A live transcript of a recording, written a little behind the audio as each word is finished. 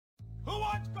Who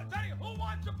wants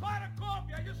a pot of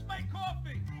coffee? I just made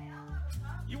coffee.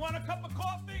 You want a cup of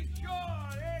coffee? Sure,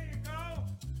 there you go.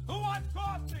 Who wants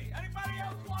coffee? Anybody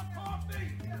else want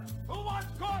coffee? Who wants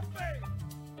coffee?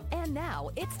 And now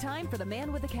it's time for the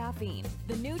man with the caffeine,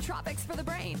 the new tropics for the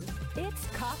brain. It's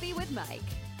Coffee with Mike.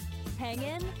 Hang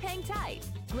in, hang tight,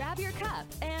 grab your cup,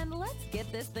 and let's get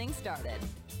this thing started.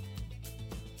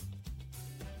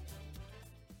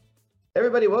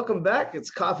 Everybody, welcome back.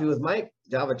 It's Coffee with Mike,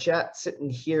 Java Chat, sitting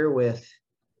here with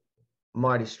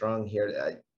Marty Strong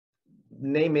here.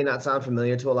 Name may not sound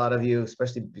familiar to a lot of you,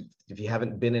 especially if you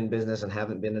haven't been in business and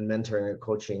haven't been in mentoring or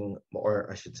coaching,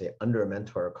 or I should say under a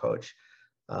mentor or coach.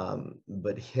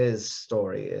 But his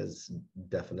story is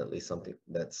definitely something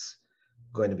that's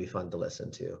going to be fun to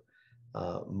listen to.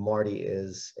 Marty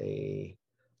is a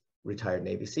retired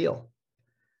Navy SEAL,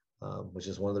 which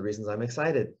is one of the reasons I'm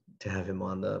excited to have him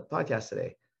on the podcast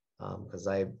today, because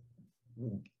I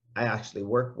actually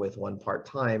work with one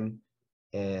part-time,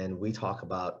 and we talk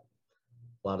about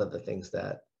a lot of the things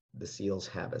that the SEALs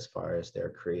have as far as their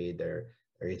creed, their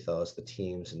ethos, the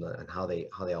teams, and how they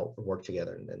all work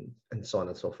together, and so on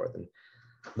and so forth, and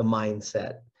the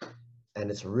mindset.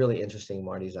 And it's really interesting.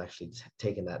 Marty's actually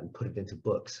taken that and put it into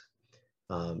books.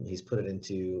 He's put it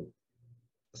into,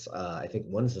 I think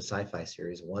one's a sci-fi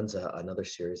series, one's another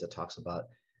series that talks about,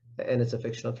 and it's a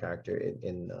fictional character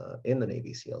in the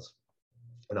Navy SEALs,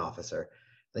 an officer.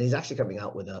 And he's actually coming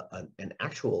out with an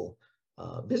actual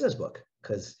business book,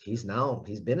 because he's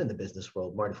been in the business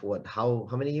world, Marty, for what, how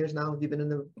many years now have you been in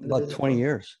the about 20 world?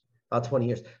 years. About 20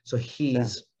 years. So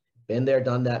he's been there,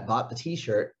 done that, bought the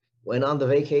t-shirt, went on the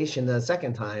vacation the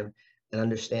second time, and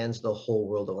understands the whole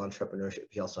world of entrepreneurship.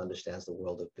 He also understands the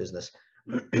world of business.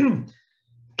 Excuse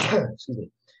me.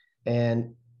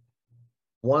 And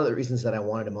one of the reasons that I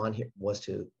wanted him on here was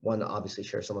to, one, obviously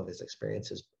share some of his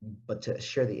experiences, but to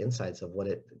share the insights of what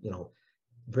it,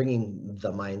 bringing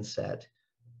the mindset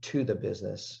to the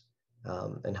business,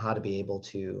 and how to be able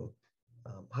to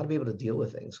deal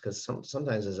with things. Because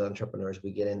sometimes as entrepreneurs,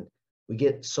 we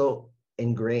get so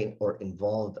ingrained or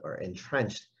involved or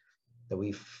entrenched that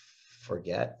we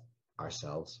forget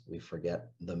ourselves. We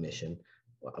forget the mission.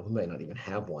 Well, we might not even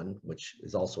have one, which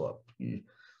is also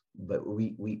but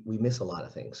we miss a lot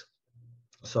of things.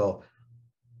 So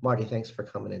Marty, thanks for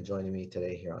coming and joining me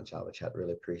today here on Java Chat.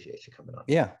 Really appreciate you coming on.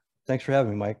 Yeah, thanks for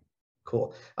having me, Mike.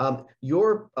 Cool.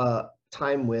 Your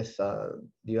time with the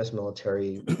U.S.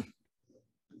 military,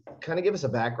 kind of give us a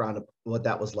background of what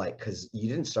that was like, because you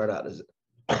didn't start out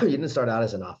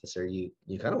as an officer. You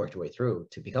kind of worked your way through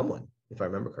to become one, if I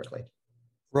remember correctly.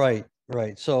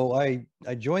 Right. So I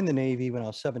joined the Navy when I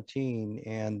was 17,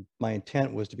 and my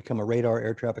intent was to become a radar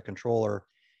air traffic controller.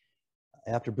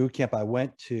 After boot camp, I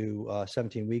went to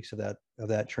 17 weeks of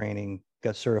that training,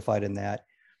 got certified in that.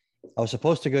 I was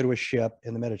supposed to go to a ship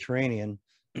in the Mediterranean,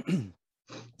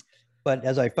 but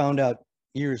as I found out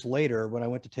years later, when I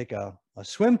went to take a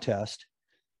swim test,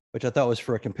 which I thought was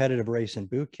for a competitive race in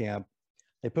boot camp,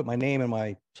 they put my name and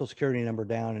my social security number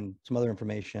down and some other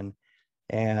information.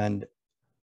 And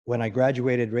when I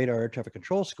graduated radar air traffic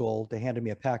control school, they handed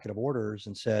me a packet of orders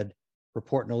and said,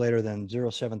 report no later than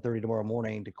 07:30 tomorrow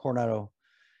morning to Coronado,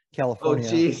 California.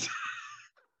 Oh, geez.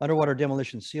 Underwater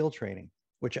demolition SEAL training,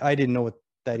 which I didn't know what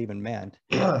that even meant.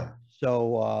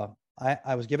 So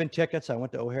I was given tickets. I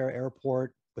went to O'Hare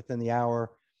Airport within the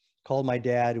hour, called my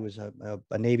dad, who was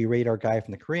a Navy radar guy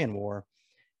from the Korean War,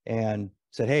 and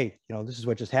said, hey, this is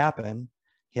what just happened.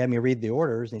 He had me read the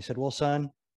orders, and he said, well, son,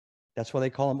 that's why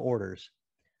they call them orders.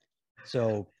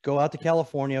 So go out to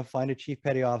California, find a chief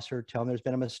petty officer, tell them there's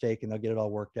been a mistake, and they'll get it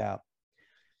all worked out.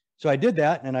 So I did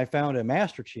that, and I found a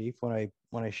master chief when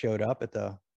I showed up at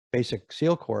the basic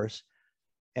SEAL course.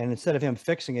 And instead of him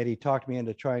fixing it, he talked me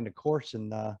into trying the course,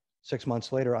 and 6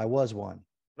 months later, I was one.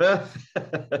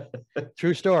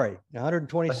 True story.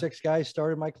 126 guys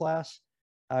started my class.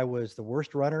 I was the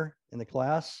worst runner in the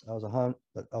class. I was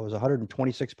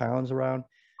 126 pounds around,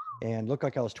 and looked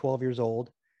like I was 12 years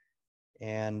old.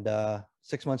 And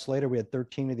 6 months later, we had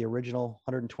 13 of the original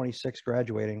 126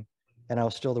 graduating, and I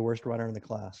was still the worst runner in the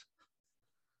class.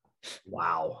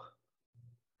 Wow.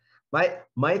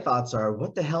 My thoughts are,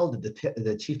 what the hell did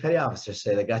the chief petty officer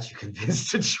say that got you convinced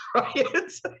to try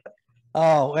it?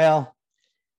 Oh, well,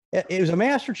 it was a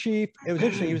master chief. It was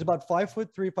interesting. He was about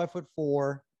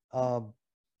 5'3", 5'4",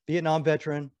 Vietnam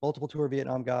veteran, multiple tour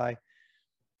Vietnam guy.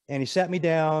 And he sat me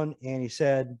down and he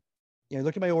said, he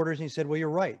looked at my orders and he said, well, you're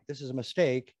right. This is a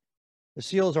mistake. The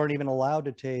SEALs aren't even allowed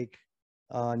to take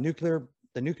the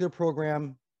nuclear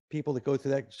program people that go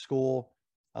through that school,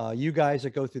 you guys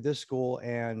that go through this school,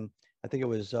 and I think it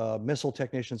was missile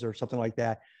technicians or something like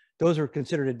that. those are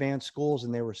considered advanced schools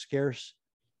and they were scarce.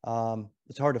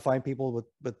 It's hard to find people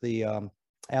with the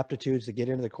aptitudes to get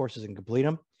into the courses and complete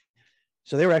them.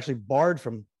 So they were actually barred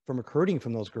from recruiting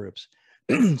from those groups.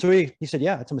 So he said,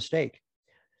 yeah, it's a mistake.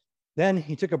 Then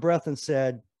he took a breath and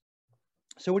said,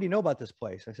 so what do you know about this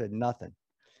place? I said, nothing.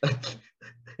 And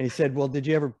he said, well, did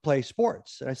you ever play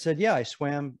sports? And I said, yeah, I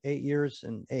swam 8 years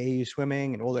in AAU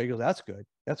swimming. And he goes, that's good.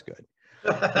 That's good.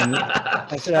 And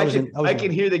I said, I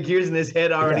can hear the gears in his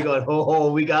head already going,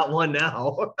 oh, we got one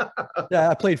now. Yeah,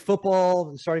 I played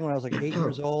football starting when I was like 8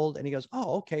 years old. And he goes,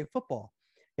 oh, okay, football.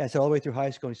 Yeah, I said all the way through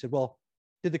high school. And he said, well,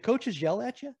 did the coaches yell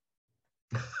at you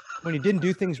when you didn't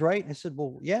do things right? And I said,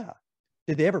 well, yeah.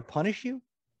 Did they ever punish you?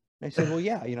 And I said, well,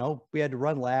 yeah, we had to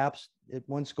run laps. At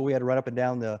one school, we had to run up and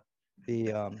down the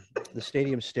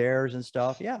stadium stairs and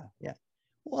stuff. Yeah, yeah.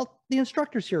 Well, the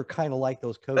instructors here are kind of like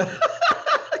those coaches.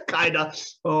 Kind of.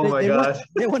 Oh my gosh.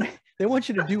 They want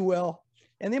you to do well,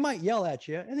 and they might yell at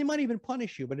you, and they might even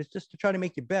punish you, but it's just to try to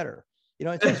make you better.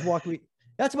 It's just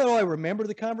that's about all I remember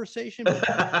the conversation.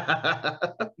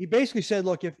 He basically said,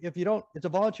 look, if you don't, it's a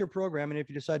volunteer program, and if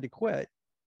you decide to quit,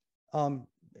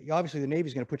 obviously the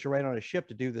Navy's going to put you right on a ship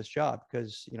to do this job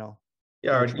because,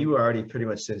 you were already pretty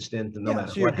much cinched in no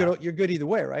matter so what. You're good either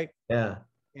way, right? Yeah.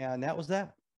 And that was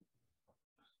that.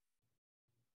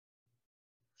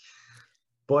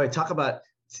 Boy, talk about,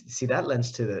 see, that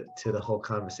lends to the whole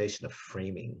conversation of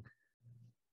framing.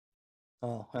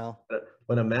 Oh, well.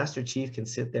 When a master chief can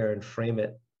sit there and frame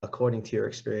it according to your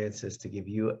experiences to give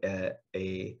you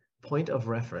a point of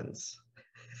reference.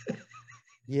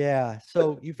 Yeah.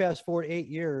 So you fast forward 8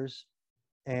 years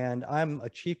and I'm a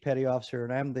chief petty officer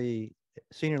and I'm the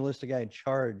senior enlisted guy in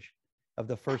charge of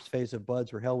the first phase of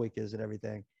BUD/S where Hell Week is and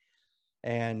everything.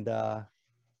 And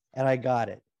I got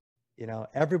it.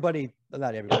 Everybody,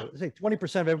 not everybody, say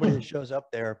 20% of everybody that shows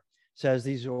up there says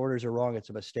these orders are wrong. It's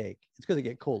a mistake. It's because they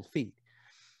get cold feet.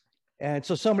 And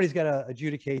so somebody's got to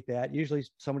adjudicate that. Usually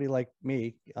somebody like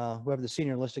me, whoever the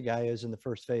senior enlisted guy is in the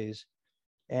first phase.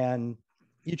 And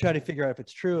you try to figure out if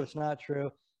it's true, it's not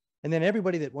true. And then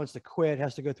everybody that wants to quit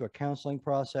has to go through a counseling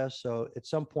process. So at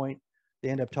some point they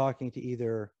end up talking to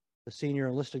either the senior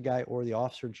enlisted guy or the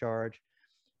officer in charge.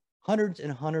 Hundreds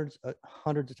and hundreds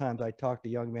of times I talked to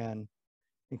young men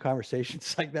in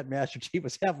conversations like that Master Chief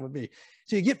was having with me.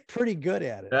 So you get pretty good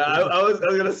at it. I was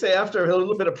going to say after a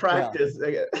little bit of practice.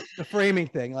 Yeah. The framing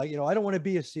thing, like, I don't want to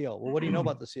be a SEAL. Well, what do you know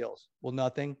about the SEALs? Well,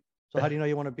 nothing. So how do you know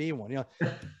you want to be one?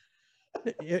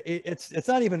 It's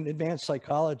not even advanced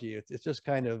psychology. It's just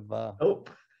kind of,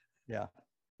 nope. Yeah.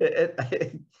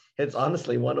 It's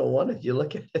honestly 101 if you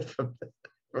look at it from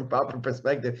proper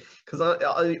perspective, because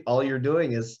all you're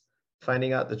doing is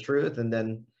finding out the truth and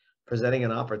then presenting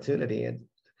an opportunity and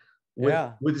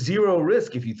with zero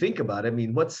risk. If you think about it, I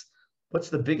mean, what's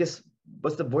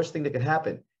the worst thing that could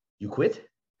happen? You quit?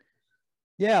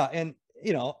 Yeah. And,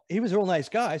 he was a real nice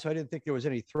guy. So I didn't think there was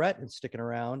any threat in sticking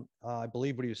around. I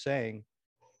believe what he was saying.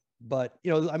 But, I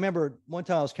remember one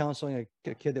time I was counseling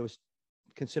a kid that was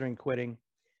considering quitting.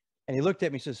 And he looked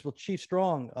at me and says, well, Chief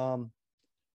Strong,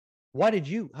 how did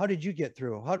you get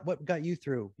through? What got you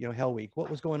through, Hell Week? What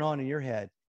was going on in your head?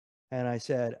 And I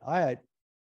said, I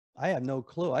have no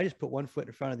clue. I just put one foot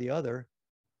in front of the other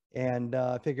and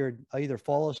figured I either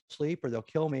fall asleep or they'll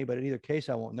kill me. But in either case,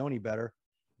 I won't know any better.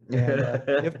 And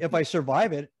if I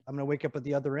survive it, I'm going to wake up at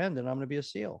the other end and I'm going to be a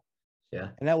SEAL. Yeah.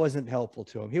 And that wasn't helpful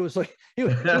to him. He was like, he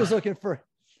was looking for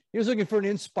an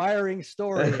inspiring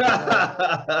story,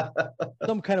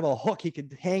 some kind of a hook he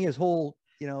could hang his whole,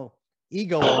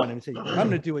 ego on and say, I'm going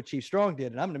to do what Chief Strong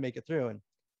did and I'm going to make it through. And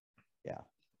yeah.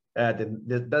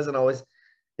 It doesn't always,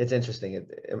 it's interesting.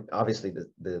 Obviously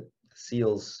the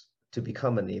SEALs, to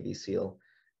become a Navy SEAL,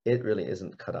 it really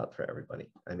isn't cut out for everybody.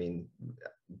 I mean,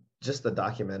 just the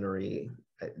documentary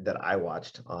that I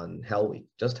watched on Hell Week,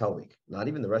 just Hell Week, not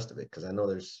even the rest of it, because I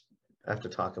know after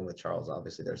talking with Charles,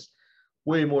 obviously there's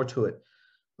way more to it,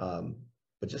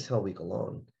 but just Hell Week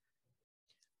alone.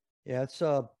 Yeah, it's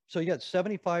so you got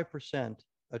 75%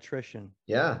 attrition.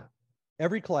 Yeah.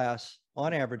 Every class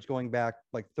on average going back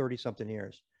like 30 something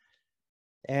years.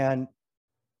 And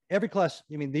every class,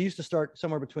 they used to start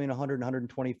somewhere between 100 and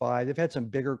 125. They've had some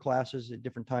bigger classes at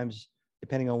different times,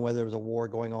 depending on whether there was a war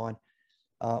going on,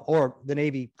 or the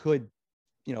Navy could,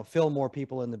 fill more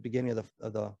people in the beginning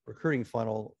of the recruiting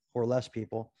funnel or less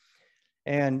people.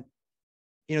 And,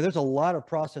 there's a lot of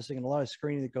processing and a lot of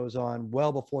screening that goes on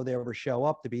well before they ever show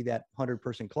up to be that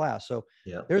 100-person class. So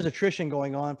there's attrition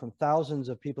going on from thousands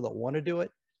of people that want to do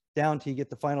it down to you get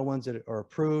the final ones that are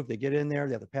approved. They get in there,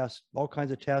 they have to pass all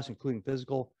kinds of tests, including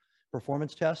physical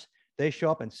performance tests. They show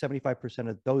up and 75%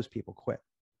 of those people quit.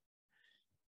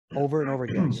 over and over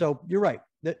again. So you're right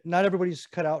that not everybody's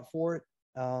cut out for it.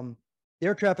 The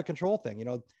air traffic control thing, you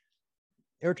know,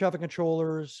 air traffic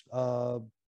controllers,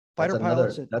 fighter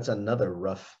pilots. That's another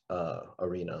rough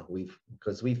arena. We've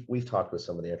talked with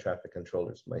some of the air traffic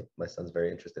controllers. My son's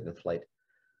very interested in flight,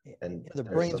 and the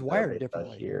brain's wired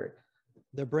differently. Here.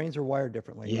 Their brains are wired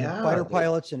differently. Yeah, fighter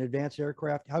pilots and advanced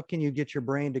aircraft. How can you get your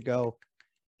brain to go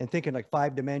and think in like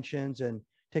 5 dimensions and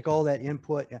take all that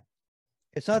input?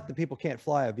 It's not that people can't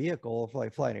fly a vehicle or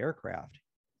fly an aircraft.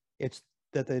 It's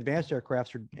that the advanced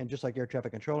aircrafts are, and just like air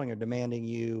traffic controlling, are demanding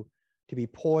you to be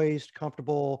poised,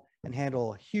 comfortable, and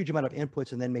handle a huge amount of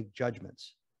inputs and then make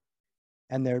judgments.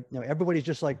 And they're, you know, everybody's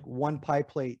just like one pie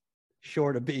plate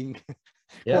short of being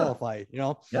qualified, you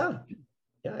know? Yeah.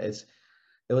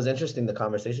 It was interesting, the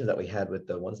conversations that we had with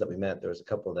the ones that we met. There was a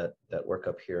couple that work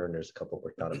up here, and there's a couple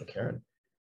worked out in McCarran.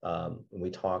 And we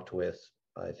talked with,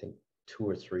 I think, 2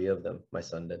 or 3 of them, my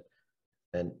son did.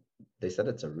 And they said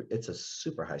it's a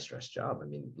super high stress job. I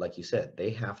mean, like you said, they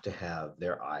have to have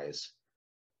their eyes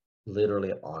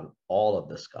literally on all of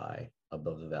the sky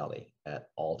above the valley at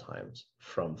all times,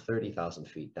 from 30,000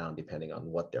 feet down, depending on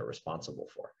what they're responsible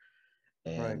for.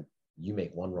 And you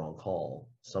make one wrong call,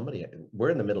 we're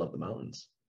in the middle of the mountains.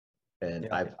 And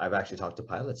I've actually talked to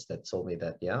pilots that told me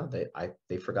that,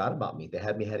 they forgot about me. They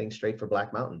had me heading straight for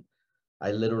Black Mountain.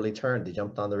 I literally turned, they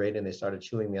jumped on the radio and they started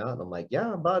chewing me out. And I'm like,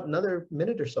 about another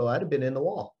minute or so, I'd have been in the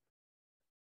wall.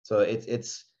 So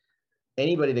it's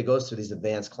anybody that goes through these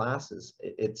advanced classes,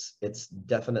 it's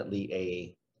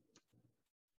definitely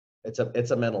it's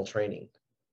a mental training.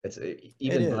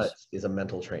 Butts is a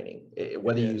mental training.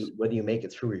 Whether you make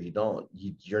it through or you don't,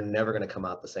 you're never going to come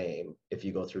out the same if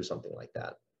you go through something like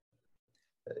that.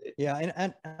 Yeah,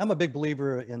 and I'm a big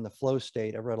believer in the flow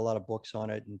state. I've read a lot of books on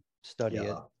it and study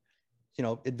it. You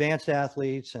know, advanced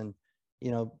athletes, and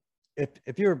you know,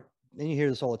 if you're, and you hear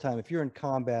this all the time, if you're in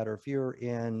combat or if you're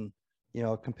in, you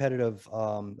know, a competitive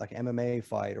like MMA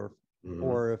fight,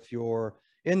 or if you're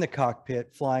in the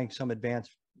cockpit flying some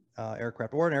advanced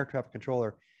aircraft or an air traffic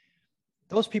controller,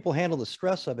 those people handle the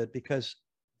stress of it because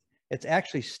it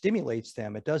actually stimulates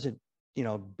them. It doesn't, you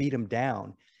know, beat them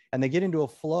down. And they get into a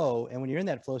flow, and when you're in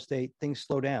that flow state, things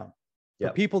slow down.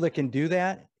 For people that can do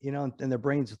that, you know, and their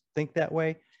brains think that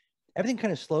way, everything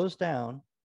kind of slows down,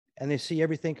 and they see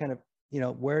everything kind of, you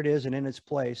know, where it is and in its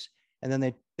place, and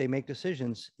then they make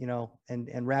decisions, you know,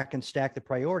 and rack and stack the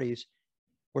priorities,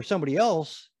 where somebody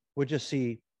else would just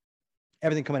see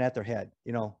everything coming at their head,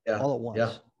 you know, all at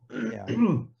once.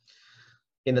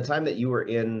 In the time that you were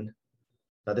in,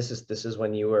 now this is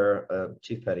when you were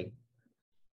Chief Petty.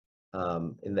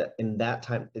 In that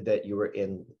time that you were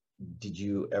in, did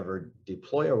you ever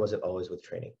deploy, or was it always with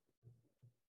training?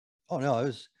 Oh no,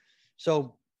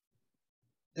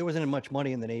 there wasn't much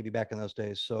money in the Navy back in those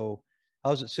days. So I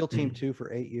was at SEAL Team 2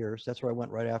 for 8 years. That's where I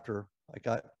went right after I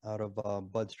got out of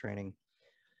BUD/S training.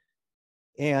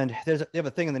 And they have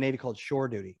a thing in the Navy called shore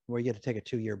duty, where you get to take a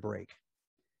 2-year break.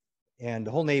 And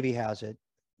the whole Navy has it.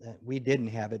 We didn't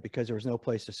have it because there was no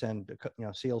place to send, you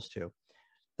know, SEALs to.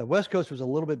 The West Coast was a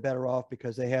little bit better off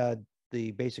because they had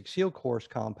the basic SEAL course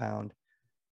compound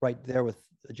right there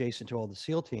adjacent to all the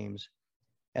SEAL teams.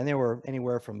 And there were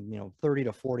anywhere from, you know, 30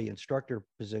 to 40 instructor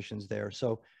positions there.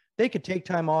 So they could take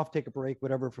time off, take a break,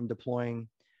 whatever, from deploying.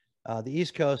 The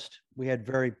East Coast, we had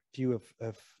very few,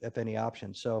 if any,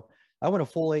 options. So I went a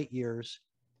full 8 years.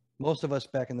 Most of us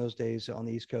back in those days on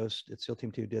the East Coast at SEAL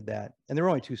Team 2 did that. And there were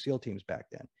only 2 SEAL teams back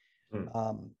then.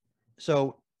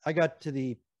 So I got to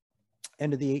the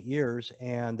end of the 8 years,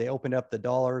 and they opened up the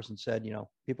dollars and said, you know,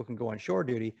 people can go on shore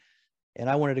duty. And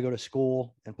I wanted to go to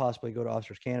school and possibly go to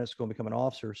Officers Candidate School and become an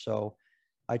officer. So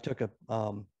I took a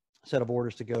set of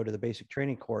orders to go to the basic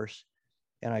training course,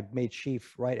 and I made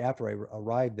chief right after I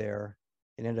arrived there,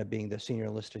 and ended up being the senior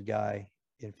enlisted guy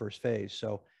in first phase.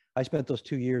 So I spent those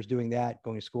 2 years doing that,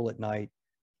 going to school at night,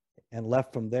 and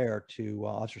left from there to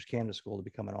Officers Candidate School to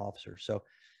become an officer. So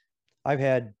I've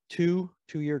had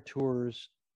two-year tours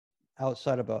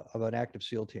outside of an active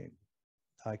SEAL team.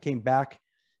 I came back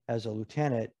as a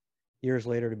lieutenant years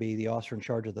later to be the officer in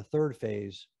charge of the 3rd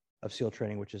phase of SEAL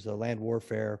training, which is the land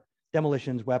warfare,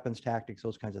 demolitions, weapons, tactics,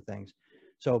 those kinds of things.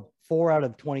 So 4 out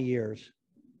of 20 years,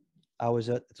 I was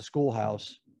at the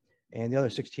schoolhouse, and the other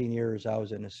 16 years I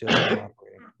was in a SEAL team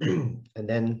operating. And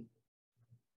then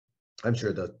I'm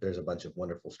sure that there's a bunch of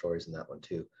wonderful stories in that one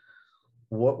too.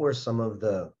 What were some of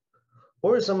the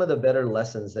better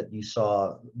lessons that you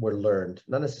saw were learned,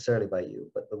 not necessarily by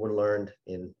you, but were learned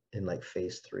in like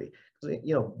phase 3? Because,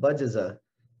 you know, BUD/S is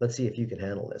let's see if you can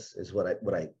handle this, is what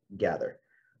I gather.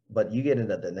 But you get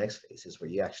into the next phases where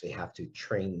you actually have to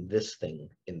train this thing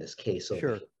in this case.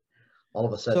 Sure. all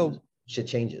of a sudden So, shit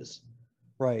changes.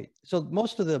 right. So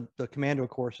most of the commando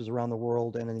courses around the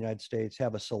world and in the United States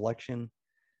have a selection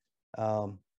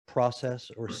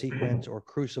process or sequence or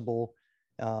crucible.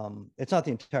 It's not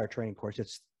the entire training course.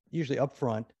 It's usually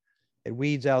upfront. It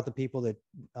weeds out the people that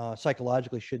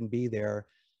psychologically shouldn't be there.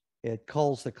 It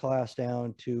culls the class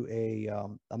down to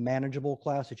a manageable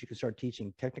class that you can start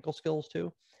teaching technical skills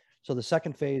to. So the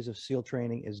second phase of SEAL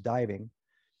training is diving,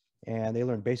 and they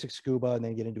learn basic scuba and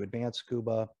then get into advanced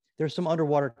scuba. There's some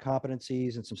underwater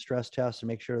competencies and some stress tests to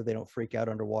make sure they don't freak out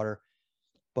underwater.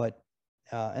 But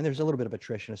and there's a little bit of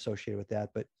attrition associated with that.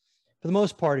 But for the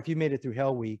most part, if you made it through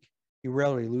Hell Week, you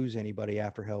rarely lose anybody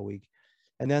after Hell Week.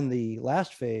 And then the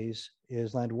last phase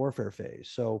is land warfare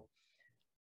phase. So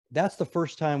that's the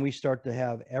first time we start to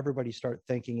have everybody start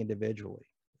thinking individually.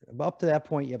 Up to that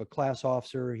point, you have a class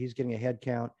officer, he's getting a head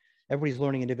count, everybody's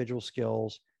learning individual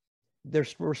skills.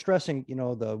 We're stressing,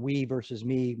 the we versus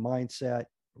me mindset,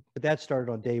 but that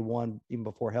started on day one, even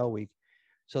before Hell Week.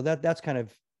 So that's kind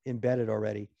of embedded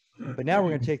already. But now we're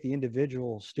going to take the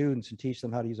individual students and teach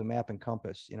them how to use a map and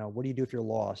compass. What do you do if you're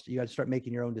lost? You got to start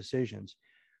making your own decisions.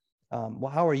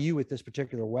 Well, how are you with this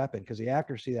particular weapon? Because the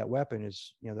accuracy of that weapon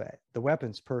is, the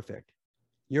weapon's perfect.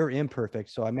 You're imperfect.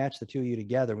 So I match the two of you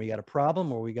together. We got a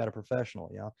problem or we got a professional,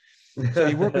 So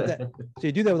you work with that. So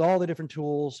you do that with all the different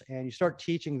tools, and you start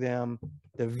teaching them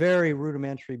the very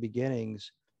rudimentary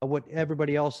beginnings of what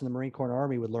everybody else in the Marine Corps and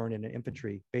Army would learn in an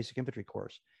basic infantry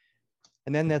course.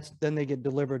 And then they get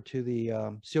delivered to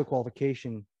the SEAL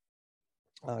qualification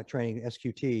training,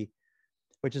 SQT,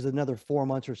 which is another 4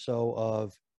 months or so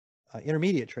of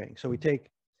intermediate training. So we take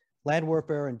land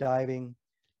warfare and diving,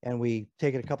 and we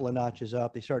take it a couple of notches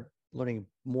up. They start learning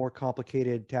more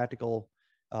complicated tactical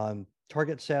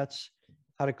target sets,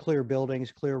 how to clear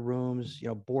buildings, clear rooms,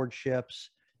 board ships,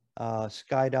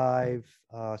 skydive.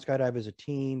 Skydive as a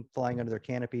team, flying under their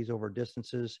canopies over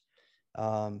distances,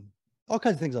 all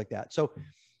kinds of things like that. So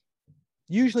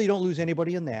usually you don't lose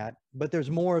anybody in that, but there's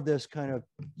more of this kind of,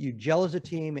 you gel as a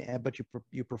team, but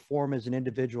you perform as an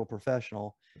individual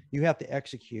professional. You have to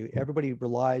execute. Everybody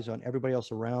relies on everybody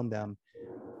else around them.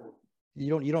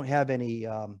 You don't have any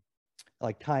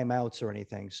like timeouts or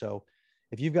anything. So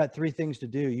if you've got 3 things to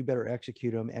do, you better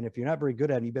execute them. And if you're not very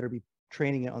good at them, you better be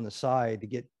training it on the side to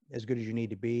get as good as you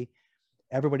need to be.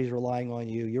 Everybody's relying on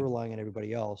you. You're relying on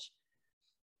everybody else.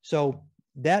 So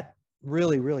that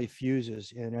really, really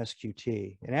fuses in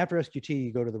SQT. And after SQT,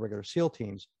 you go to the regular SEAL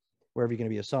teams, wherever you're going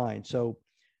to be assigned. So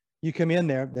you come in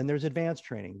there, then there's advanced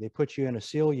training. They put you in a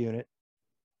SEAL unit,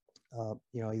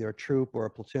 either a troop or a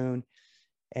platoon,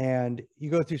 and you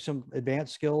go through some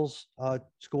advanced skills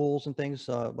schools and things.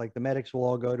 Like the medics will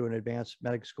all go to an advanced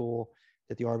medic school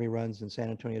that the Army runs in San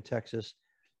Antonio, Texas.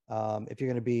 If you're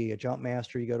going to be a jump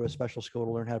master, you go to a special school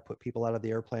to learn how to put people out of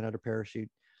the airplane under parachute.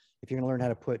 If you're going to learn how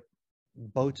to put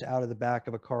boats out of the back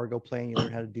of a cargo plane, you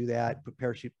learn how to do that, put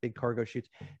parachute, big cargo chutes,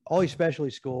 all these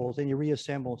specialty schools, and you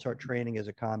reassemble and start training as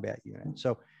a combat unit.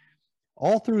 So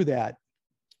all through that,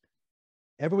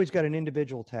 everybody's got an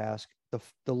individual task.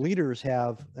 The leaders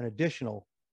have an additional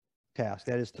task,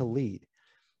 that is to lead.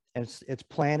 And it's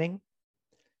planning,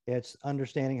 it's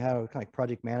understanding how to kind of like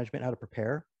project management, how to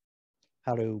prepare,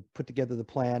 how to put together the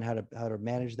plan, how to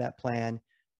manage that plan,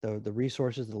 the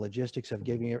resources, the logistics of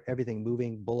getting everything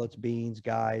moving, bullets, beans,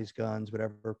 guys, guns,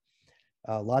 whatever,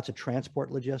 lots of transport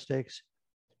logistics.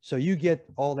 So you get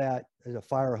all that as a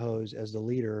fire hose as the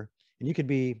leader, and you could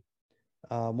be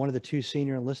one of the 2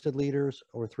 senior enlisted leaders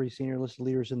or 3 senior enlisted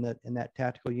leaders in that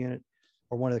tactical unit,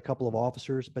 or one of the couple of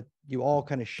officers, but you all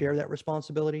kind of share that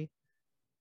responsibility.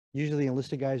 Usually the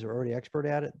enlisted guys are already expert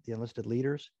at it, the enlisted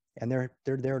leaders, and they're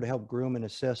there to help groom and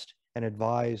assist and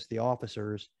advise the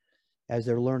officers as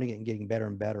they're learning it and getting better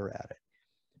and better at it.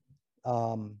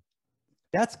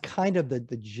 That's kind of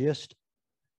the gist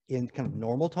in kind of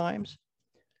normal times.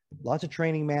 Lots of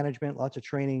training management, lots of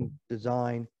training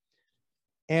design.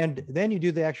 And then you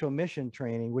do the actual mission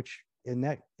training, which in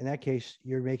that case,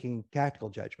 you're making tactical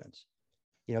judgments.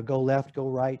 Go left, go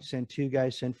right, send 2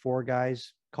 guys, send 4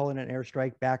 guys, call in an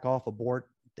airstrike, back off, abort,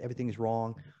 everything's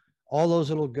wrong. All those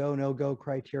little go, no-go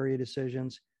criteria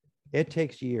decisions, it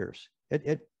takes years.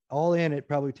 It all in, it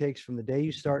probably takes from the day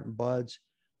you start in BUD/S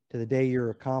to the day you're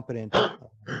a competent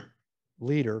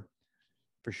leader,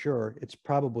 for sure. It's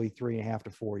probably 3.5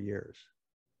 to 4 years.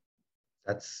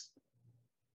 That's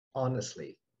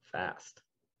honestly fast.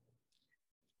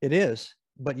 It is,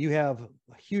 but you have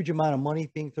a huge amount of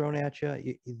money being thrown at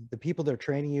you. The people that are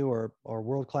training you are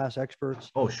world-class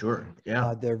experts. Oh, sure.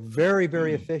 Yeah. They're very,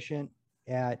 very efficient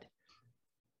at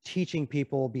teaching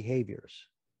people behaviors.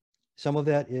 Some of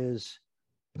that is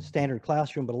standard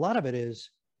classroom, but a lot of it is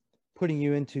putting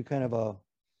you into kind of a,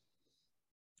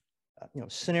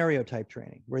 scenario type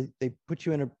training where they put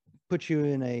you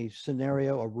in a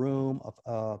scenario, a room,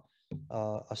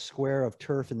 a square of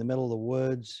turf in the middle of the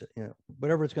woods,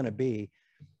 whatever it's going to be.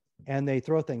 And they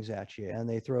throw things at you, and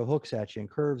they throw hooks at you and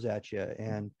curves at you.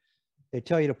 And they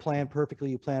tell you to plan perfectly.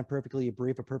 You plan perfectly. You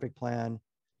brief a perfect plan.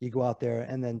 You go out there,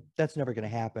 and then that's never going to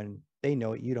happen. They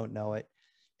know it. You don't know it.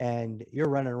 And you're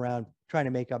running around trying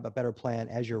to make up a better plan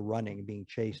as you're running and being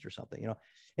chased or something,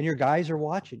 and your guys are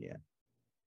watching you,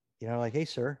 like, hey,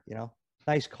 sir,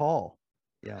 nice call,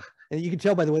 and you can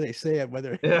tell by the way they say it,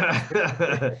 whether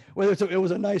it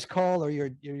was a nice call or you're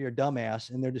dumbass,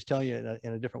 and they're just telling you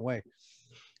in a different way.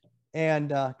 And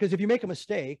because if you make a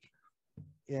mistake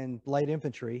in light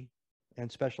infantry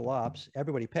and special ops,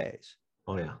 everybody pays.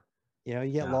 Oh yeah.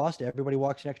 You get lost, everybody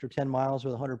walks an extra 10 miles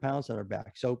with 100 pounds on their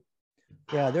back. So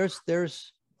yeah,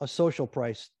 there's a social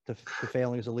price to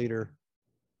failing as a leader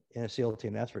in a SEAL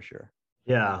team, that's for sure.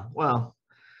 Yeah, well,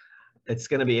 it's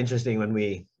going to be interesting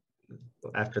when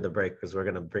after the break, because we're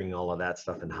going to bring all of that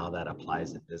stuff and how that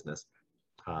applies in business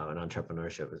and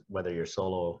entrepreneurship, whether you're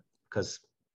solo, because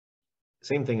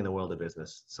same thing in the world of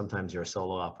business. Sometimes you're a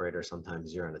solo operator,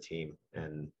 sometimes you're on a team,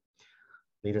 and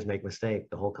leaders make mistakes,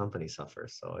 the whole company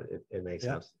suffers. So it makes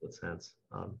absolute sense.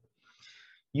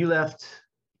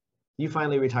 You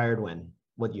finally retired when?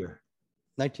 What year?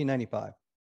 1995.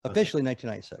 Officially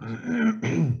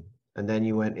 1996. And then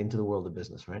you went into the world of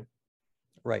business, right?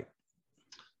 Right.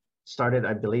 Started,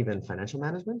 I believe, in financial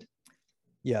management?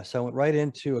 Yes, I went right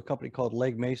into a company called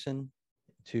Legg Mason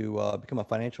to become a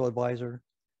financial advisor.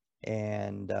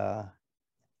 And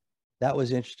that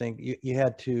was interesting. You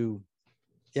had to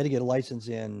get a license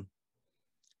in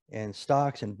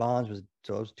stocks and bonds.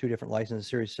 So it was two different licenses,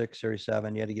 Series 6, Series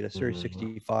 7. You had to get a Series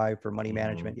 65 for money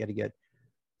management. You had to get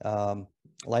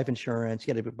life insurance.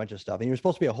 You had to do a bunch of stuff. And you were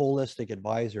supposed to be a holistic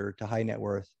advisor to high net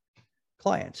worth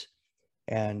clients.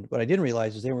 And what I didn't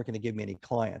realize is they weren't going to give me any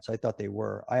clients. I thought they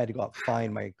were. I had to go out and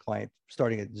find my client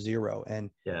starting at zero. And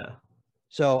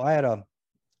so I had an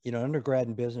undergrad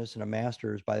in business and a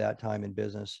master's by that time in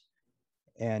business.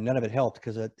 And none of it helped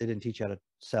because they didn't teach you how to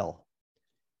sell.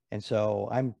 And so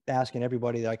I'm asking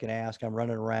everybody that I can ask. I'm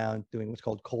running around doing what's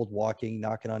called cold walking,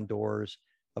 knocking on doors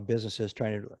of businesses,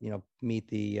 trying to, meet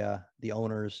the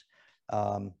owners.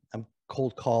 I'm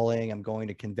cold calling. I'm going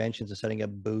to conventions and setting up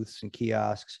booths and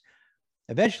kiosks.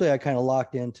 Eventually, I kind of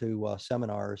locked into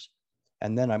seminars,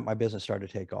 and then my business started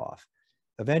to take off.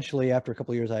 Eventually, after a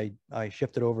couple of years, I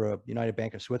shifted over to United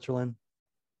Bank of Switzerland.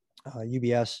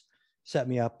 UBS set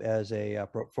me up as a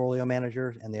portfolio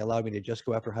manager, and they allowed me to just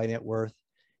go after high net worth.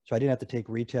 So I didn't have to take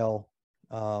retail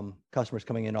customers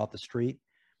coming in off the street.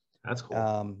 That's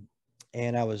cool.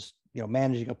 And I was,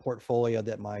 managing a portfolio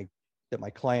that my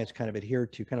clients kind of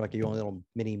adhered to, kind of like your own little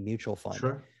mini mutual fund.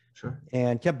 Sure.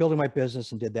 And kept building my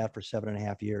business and did that for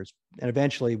 7.5 years. And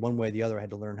eventually, one way or the other, I had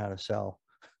to learn how to sell.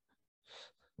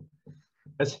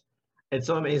 It's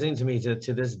so amazing to me.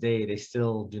 To this day, they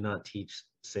still do not teach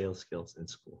sales skills in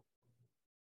school.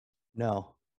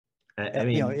 No. I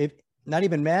mean, not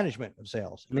even management of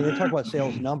sales. I mean, they talk about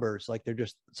sales numbers like they're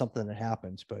just something that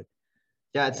happens, but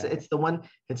yeah, it's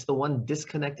the one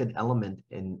disconnected element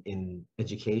in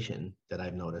education that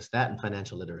I've noticed, that and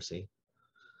financial literacy.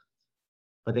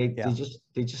 But they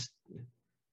just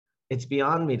it's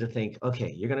beyond me to think,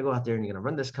 okay, you're gonna go out there and you're gonna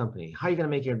run this company. How are you gonna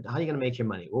make your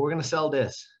money? Well, we're gonna sell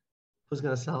this. Who's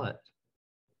gonna sell it?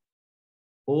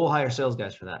 Well, we'll hire sales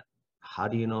guys for that. How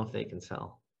do you know if they can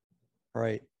sell?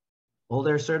 Right. Well,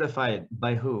 they're certified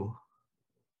by who?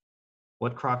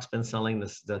 What croc's been selling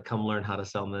this to come learn how to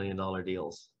sell $1 million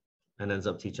deals and ends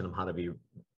up teaching them how to be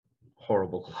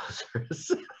horrible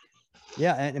closers?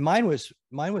 Yeah, and mine was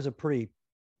a pretty,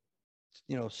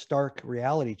 stark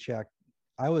reality check.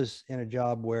 I was in a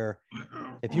job where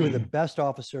if you were the best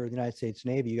officer of the United States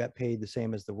Navy, you got paid the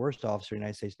same as the worst officer of the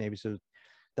United States Navy. So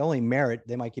the only merit,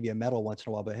 they might give you a medal once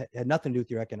in a while, but it had nothing to do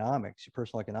with your economics, your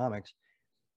personal economics.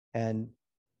 And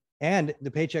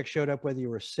the paycheck showed up whether you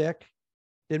were sick.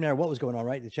 Didn't matter what was going on,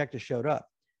 right? The check just showed up.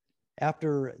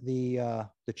 After the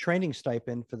training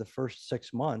stipend for the first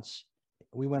 6 months,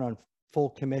 we went on full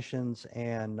commissions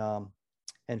and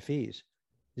fees.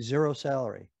 Zero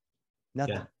salary,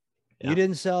 nothing. Yeah. You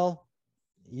didn't sell,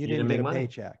 you didn't get a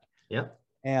paycheck. Yep.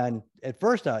 And at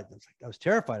first I was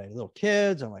terrified. I had little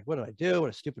kids. I'm like, what did I do? What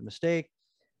a stupid mistake.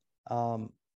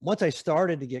 Once I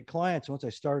started to get clients, once I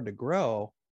started to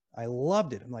grow, I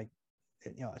loved it. I'm like,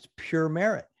 it's pure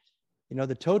merit.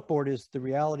 The tote board is the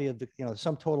reality of the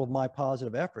sum total of my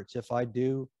positive efforts. If I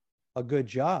do a good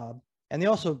job, and they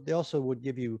also would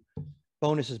give you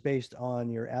bonuses based on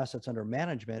your assets under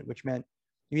management, which meant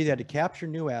You either had to capture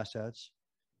new assets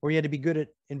or you had to be good at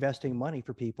investing money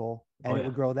for people, and it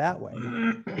would grow that way.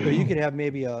 So you could have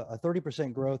maybe a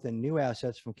 30% growth in new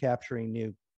assets from capturing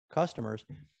new customers.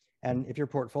 And if your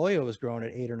portfolio was growing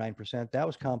at 8 or 9%, that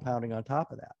was compounding on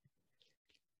top of that.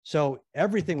 So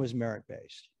everything was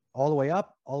merit-based, all the way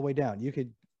up, all the way down. You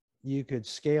could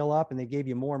scale up, and they gave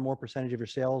you more and more percentage of your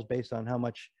sales based on how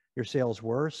much your sales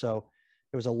were. So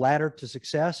there was a ladder to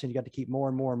success, and you got to keep more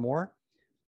and more and more.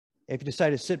 If you decide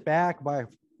to sit back, buy a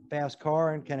fast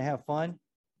car, and kind of have fun,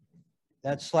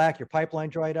 that's slack. Your pipeline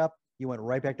dried up. You went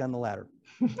right back down the ladder.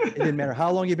 It didn't matter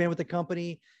how long you've been with the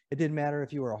company. It didn't matter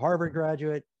if you were a Harvard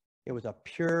graduate. It was a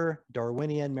pure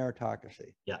Darwinian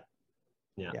meritocracy. Yeah.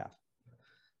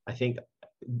 I think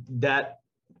that,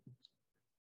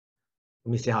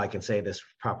 let me see how I can say this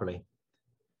properly.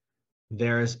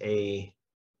 There's a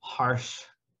harsh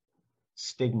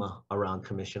stigma around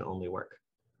commission-only work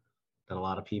that a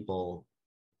lot of people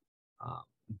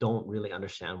don't really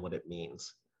understand what it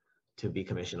means to be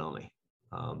commission-only.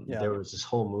 There was this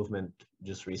whole movement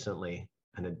just recently,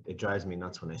 and it drives me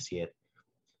nuts when I see it,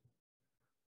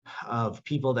 of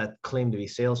people that claim to be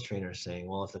sales trainers saying,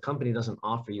 well, if the company doesn't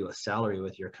offer you a salary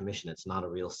with your commission, it's not a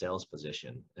real sales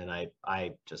position. And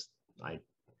I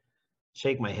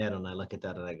shake my head and I look at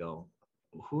that and I go,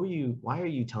 why are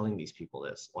you telling these people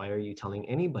this? Why are you telling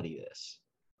anybody this?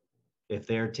 If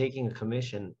they're taking a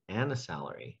commission and a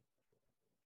salary,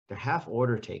 they're half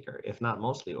order taker, if not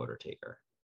mostly order taker.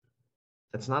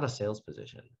 That's not a sales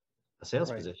position. A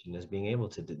sales position is being able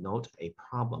to denote a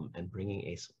problem and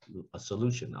bringing a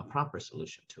solution, a proper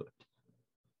solution to it.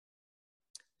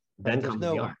 Then comes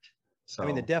the art. So, I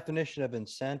mean, the definition of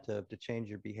incentive to change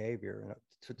your behavior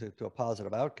to a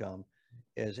positive outcome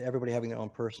is everybody having their own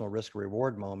personal risk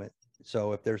reward moment.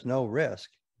 So if there's no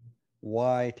risk,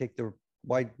 why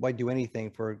do anything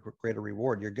for a greater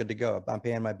reward? You're good to go. If I'm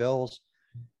paying my bills,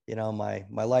 my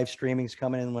live streaming's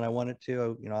coming in when I want it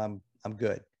to, I'm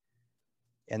good.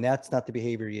 And that's not the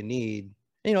behavior you need.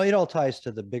 It all ties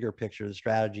to the bigger picture, the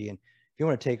strategy. And if you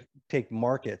want to take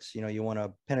markets, you want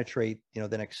to penetrate,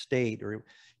 the next state, or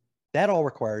that all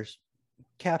requires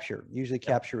capture. Usually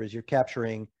capture is you're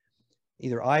capturing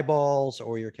either eyeballs,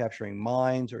 or you're capturing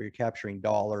minds, or you're capturing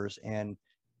dollars, and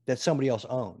that somebody else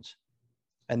owns.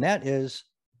 And that is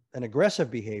an aggressive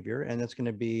behavior, and it's going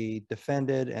to be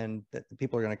defended, and that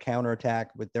people are going to counterattack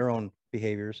with their own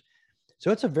behaviors.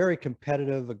 So it's a very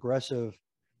competitive, aggressive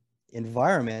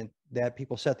environment that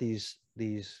people set these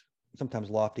sometimes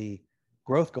lofty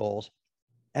growth goals,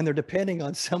 and they're depending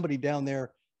on somebody down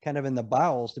there kind of in the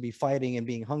bowels to be fighting and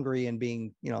being hungry and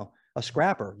being, a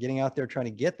scrapper, getting out there, trying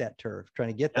to get that turf, trying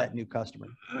to get that new customer,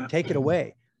 take it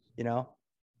away.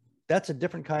 That's a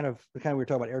different kind of, the kind we were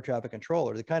talking about, air traffic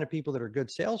controller, the kind of people that are good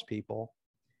salespeople.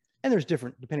 And there's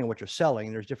different, depending on what you're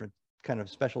selling, there's different kind of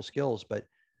special skills, but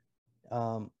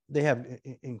they have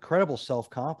incredible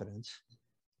self-confidence.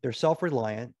 They're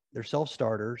self-reliant, they're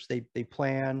self-starters, they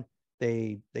plan,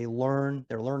 they learn,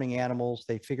 they're learning animals,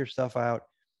 they figure stuff out.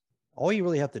 All you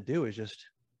really have to do is just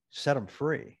set them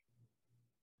free.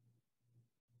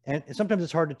 And sometimes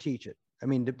it's hard to teach it. I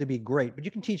mean, to be great, but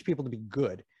you can teach people to be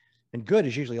good. And good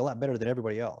is usually a lot better than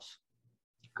everybody else.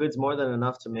 Good's more than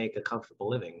enough to make a comfortable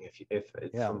living.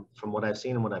 From what I've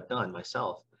seen and what I've done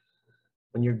myself,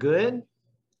 when you're good,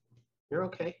 you're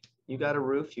okay. You got a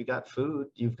roof, you got food,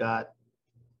 you've got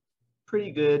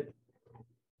pretty good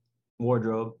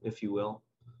wardrobe, if you will.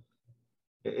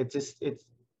 It's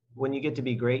when you get to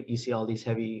be great, you see all these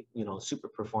heavy, super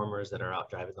performers that are out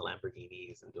driving the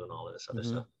Lamborghinis and doing all of this other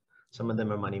stuff. Some of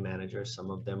them are money managers.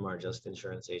 Some of them are just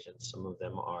insurance agents. Some of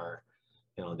them are,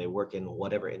 they work in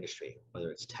whatever industry,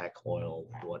 whether it's tech, oil,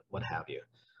 what have you.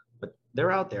 But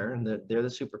they're out there and they're the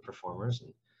super performers.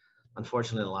 And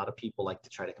unfortunately, a lot of people like to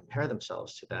try to compare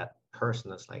themselves to that person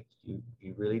that's like, you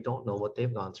really don't know what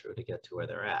they've gone through to get to where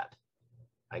they're at.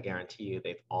 I guarantee you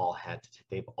they've all hit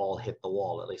the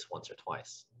wall at least once or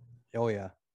twice. Oh yeah.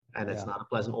 And it's not a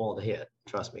pleasant wall to hit,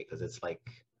 trust me, because it's like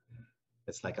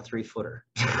a 3-footer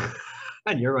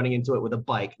and you're running into it with a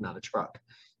bike, not a truck.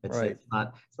 It's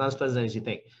not as pleasant as you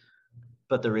think.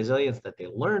 But the resilience that they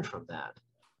learn from that,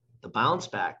 the bounce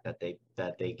back that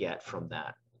they get from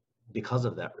that, because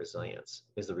of that resilience,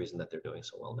 is the reason that they're doing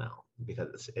so well now.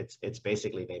 Because it's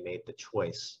basically they made the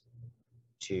choice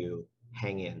to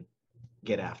hang in,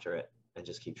 get after it, and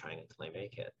just keep trying until they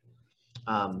make it.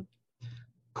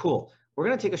 Cool. We're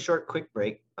going to take a short, quick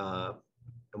break. And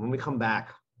when we come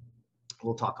back,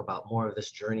 we'll talk about more of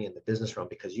this journey in the business realm,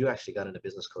 because you actually got into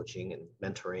business coaching and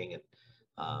mentoring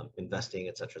and investing,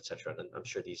 et cetera, et cetera. And I'm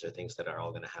sure these are things that are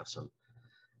all going to have some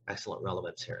excellent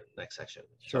relevance here in the next section.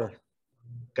 Sure. So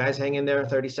Guys, hang in there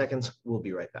 30 seconds. We'll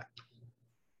be right back.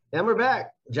 And we're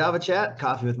back. Java Chat,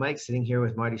 Coffee with Mike, sitting here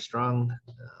with Marty Strong,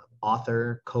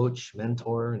 author, coach,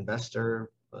 mentor, investor.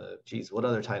 Geez, what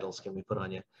other titles can we put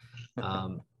on you?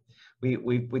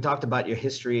 We talked about your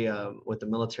history with the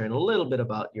military and a little bit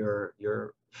about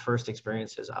your first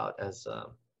experiences out as a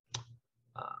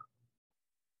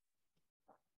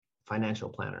financial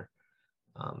planner.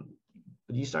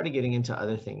 But you started getting into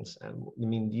other things. I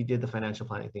mean, you did the financial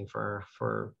planning thing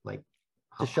for like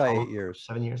just shy 8 years.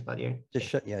 7 years, about a year. Just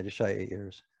shy 8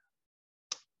 years.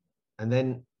 And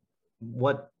then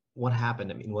what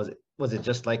happened? I mean, was it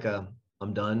just like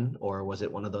I'm done, or was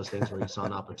it one of those things where you saw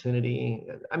an opportunity?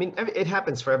 I mean, it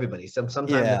happens for everybody.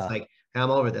 Sometimes it's like, hey, I'm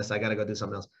over this. I got to go do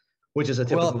something else, which is a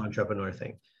typical entrepreneur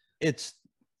thing. It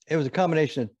was a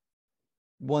combination of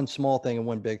one small thing and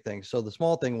one big thing. So the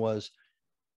small thing was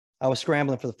I was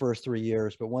scrambling for the first 3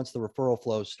 years, but once the referral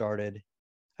flow started,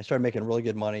 I started making really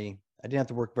good money. I didn't have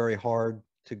to work very hard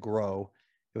to grow.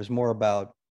 It was more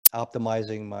about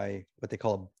optimizing what they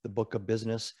call the book of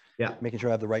business, making sure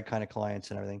I have the right kind of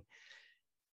clients and everything.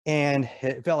 And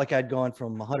it felt like I'd gone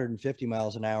from 150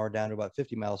 miles an hour down to about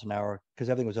 50 miles an hour because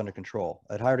everything was under control.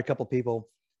 I'd hired a couple of people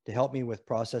to help me with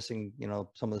processing,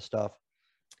 some of the stuff.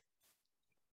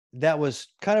 That was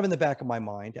kind of in the back of my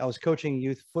mind. I was coaching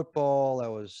youth football. I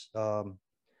was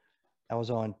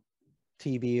on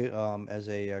TV as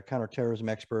a counterterrorism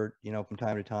expert, from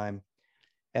time to time.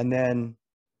 And then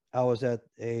I was at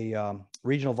a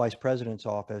regional vice president's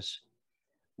office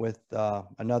with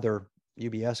another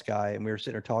UBS guy, and we were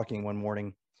sitting there talking one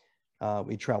morning.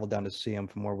 We traveled down to see him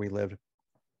from where we lived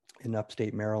in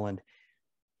upstate Maryland.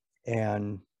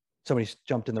 And somebody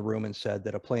jumped in the room and said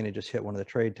that a plane had just hit one of the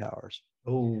trade towers.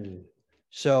 Oh.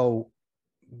 So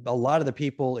a lot of the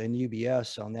people in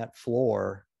UBS on that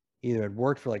floor either had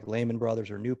worked for like Lehman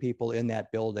Brothers or knew people in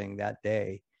that building that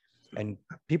day. And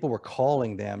people were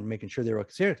calling them, making sure there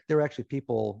were actually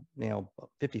people,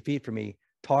 50 feet from me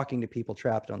talking to people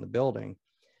trapped on the building.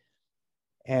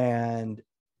 And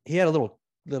he had a little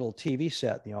TV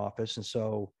set in the office. And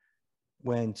so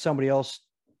when somebody else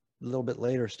a little bit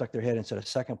later stuck their head and said a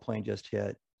second plane just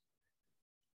hit,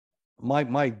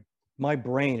 my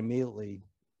brain immediately,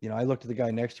 I looked at the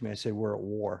guy next to me and I said, we're at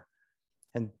war.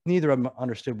 And neither of them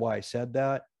understood why I said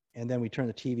that. And then we turned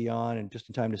the TV on, and just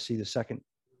in time to see the second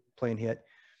plane hit.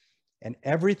 And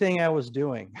everything I was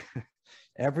doing,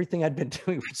 everything I'd been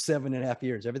doing for 7.5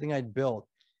 years, everything I'd built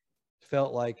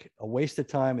felt like a waste of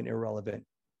time and irrelevant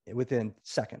within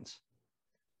seconds.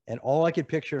 And all I could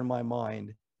picture in my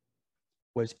mind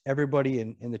was everybody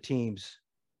in the teams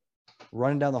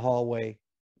running down the hallway,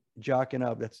 jocking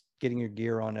up, that's getting your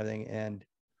gear on, everything, and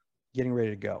getting ready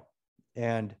to go.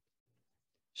 And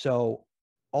so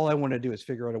all I wanted to do is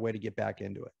figure out a way to get back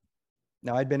into it.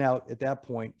 Now I'd been out at that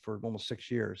point for almost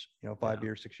 6 years, 5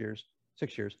 years, 6 years,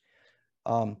 6 years.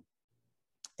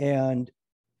 And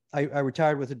I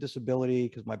retired with a disability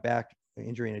because my back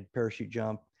injury and a parachute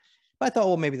jump. But I thought,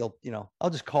 well, maybe they'll, I'll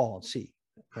just call and see.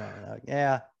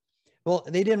 Yeah. Well,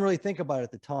 they didn't really think about it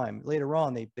at the time. Later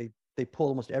on, they pulled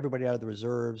almost everybody out of the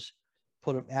reserves,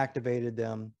 activated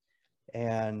them.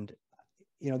 And,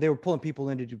 they were pulling people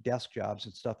in to do desk jobs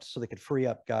and stuff so they could free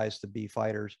up guys to be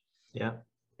fighters. Yeah.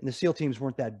 And the SEAL teams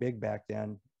weren't that big back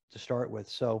then to start with.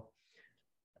 So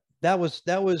that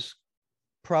was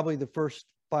probably the first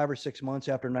 5 or 6 months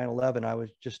after 9/11. I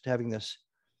was just having this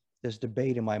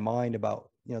debate in my mind about,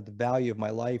 the value of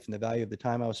my life and the value of the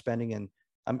time I was spending, and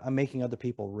I'm making other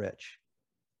people rich.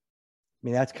 I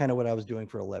mean, that's kind of what I was doing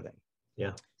for a living.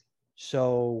 Yeah.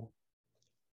 So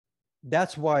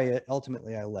that's why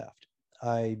ultimately I left.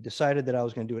 I decided that I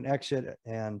was going to do an exit,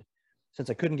 and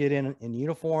since I couldn't get in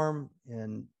uniform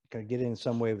and kind of get in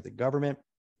some way with the government,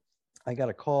 I got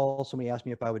a call. Somebody asked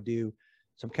me if I would do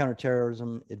some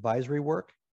counterterrorism advisory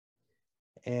work,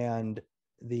 and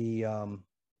the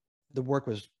work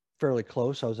was fairly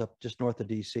close. I was up just north of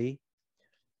DC.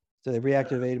 So they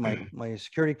reactivated my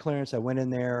security clearance. I went in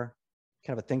there,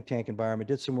 kind of a think tank environment,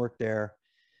 did some work there.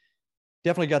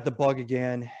 Definitely got the bug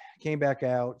again, came back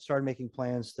out, started making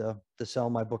plans to sell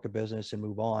my book of business and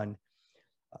move on.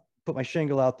 Put my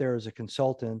shingle out there as a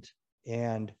consultant.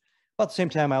 And about the same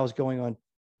time, I was going on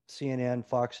CNN,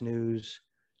 Fox News,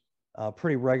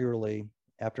 pretty regularly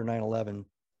after 9/11,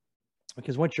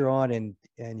 because once you're on and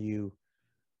you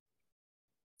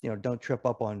don't trip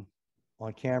up on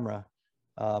camera,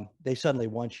 they suddenly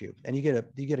want you, and you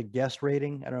get a guest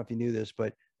rating. I don't know if you knew this,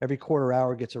 but every quarter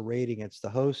hour gets a rating. It's the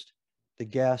host, the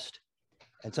guest,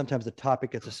 and sometimes the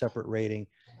topic gets a separate rating,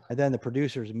 and then the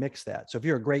producers mix that. So if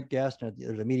you're a great guest and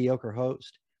there's a mediocre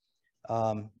host,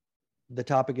 the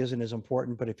topic isn't as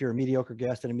important, but if you're a mediocre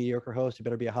guest and a mediocre host, it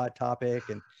better be a hot topic.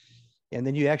 And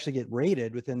then you actually get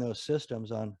rated within those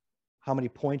systems on how many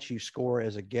points you score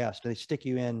as a guest. They stick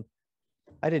you in.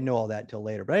 I didn't know all that until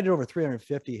later, but I did over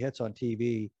 350 hits on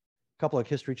TV, a couple of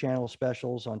History Channel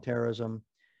specials on terrorism.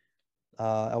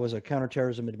 I was a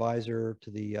counterterrorism advisor to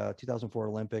the 2004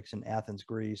 Olympics in Athens,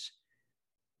 Greece.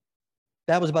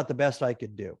 That was about the best I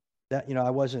could do. That, you know, I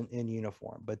wasn't in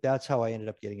uniform, but that's how I ended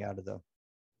up getting out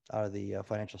of the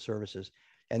financial services.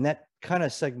 And that kind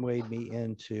of segued me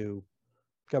into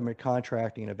government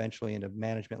contracting and eventually into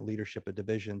management leadership of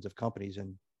divisions of companies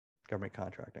in government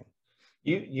contracting.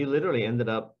 You literally ended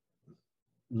up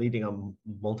leading a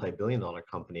multi-billion-dollar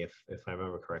company, if I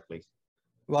remember correctly.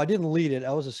 Well, I didn't lead it.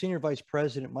 I was a senior vice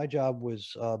president. My job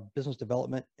was business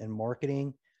development and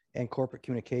marketing and corporate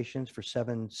communications for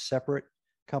 7 separate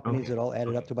companies that all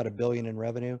added up to about $1 billion in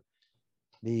revenue.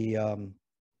 I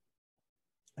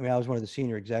was one of the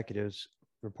senior executives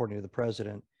reporting to the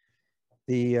president.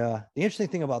 The interesting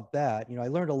thing about that, you know, I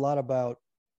learned a lot about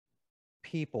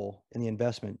people in the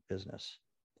investment business,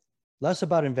 less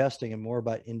about investing and more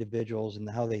about individuals and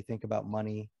how they think about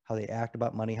money, how they act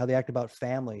about money, how they act about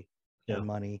family and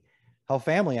money, how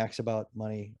family acts about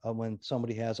money when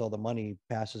somebody has all the money,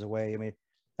 passes away. I mean,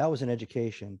 that was an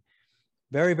education.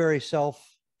 Very, very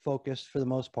self-focused for the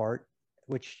most part,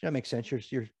 which that makes sense.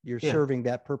 You're serving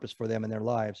that purpose for them in their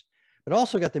lives, but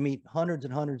also got to meet hundreds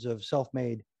and hundreds of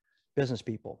self-made business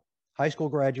people, high school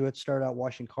graduates, started out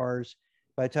washing cars.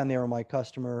 By the time they were my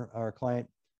customer or client,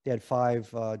 they had 5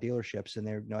 dealerships, and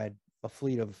they, you know, had a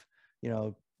fleet of, you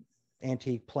know,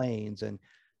 antique planes. And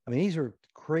I mean, these are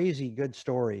crazy good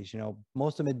stories. You know,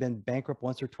 most of them had been bankrupt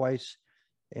once or twice,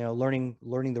 you know,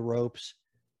 learning the ropes.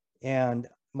 And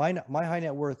my high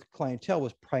net worth clientele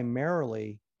was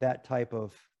primarily that type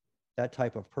of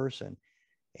person.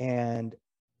 And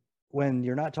when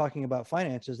you're not talking about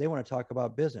finances, they want to talk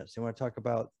about business. They want to talk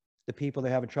about the people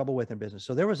they're having trouble with in business.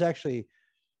 So there was actually,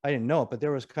 I didn't know it, but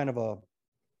there was kind of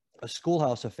a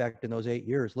schoolhouse effect in those 8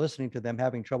 years, listening to them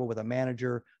having trouble with a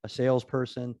manager, a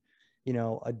salesperson, you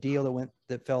know, a deal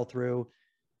that fell through,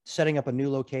 setting up a new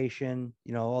location,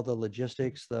 you know, all the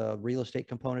logistics, the real estate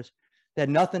components that had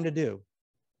nothing to do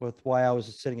with why I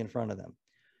was sitting in front of them.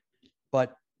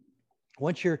 But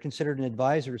once you're considered an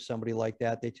advisor to somebody like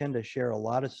that, they tend to share a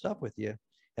lot of stuff with you.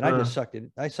 And I just sucked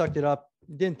it up.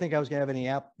 Didn't think I was going to have any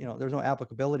there's no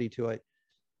applicability to it.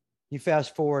 You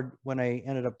fast forward when I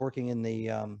ended up working in the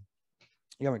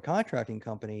government contracting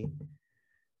company,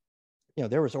 you know,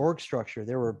 there was org structure,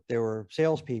 there were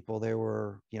salespeople, there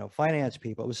were, you know, finance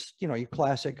people. It was, you know, your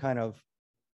classic kind of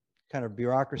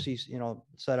bureaucracies, you know,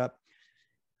 set up.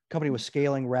 Company was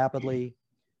scaling rapidly.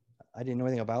 I didn't know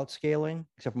anything about scaling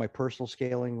except for my personal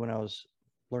scaling when I was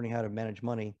learning how to manage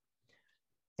money.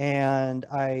 And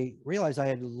I realized I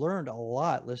had learned a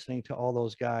lot listening to all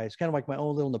those guys, kind of like my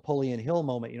own little Napoleon Hill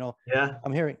moment, you know. Yeah.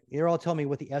 They're all telling me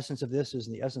what the essence of this is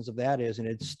and the essence of that is, and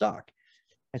it stuck.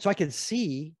 And so I could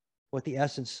see what the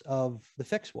essence of the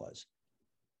fix was.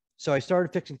 So I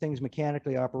started fixing things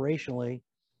mechanically, operationally.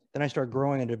 Then I started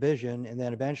growing a division, and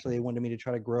then eventually they wanted me to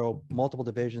try to grow multiple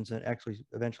divisions and actually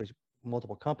eventually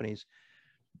multiple companies.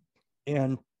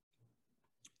 And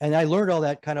I learned all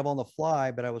that kind of on the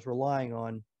fly, but I was relying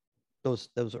on those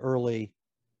early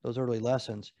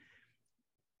lessons.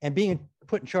 And being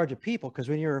put in charge of people, because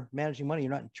when you're managing money,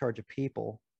 you're not in charge of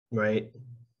people. Right.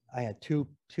 I had two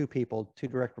people, 2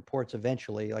 direct reports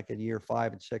eventually, like in year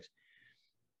 5 and 6.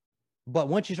 But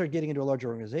once you start getting into a larger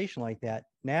organization like that,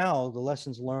 now the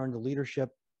lessons learned, the leadership,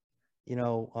 you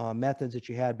know, methods that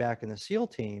you had back in the SEAL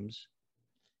teams,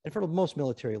 and for most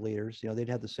military leaders, you know, they'd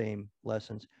have the same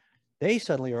lessons. They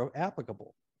suddenly are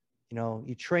applicable. You know,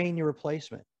 you train your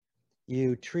replacement.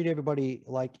 You treat everybody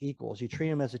like equals. You treat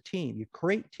them as a team. You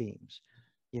create teams.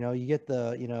 You know, you get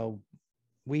the, you know,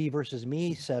 we versus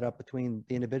me set up between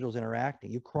the individuals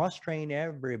interacting. You cross-train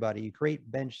everybody. You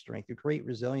create bench strength. You create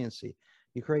resiliency.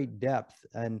 You create depth.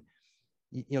 And,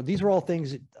 you know, these are all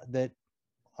things that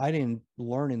I didn't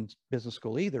learn in business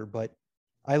school either, but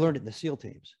I learned it in the SEAL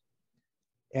teams.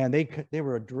 And they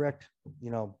were a direct, you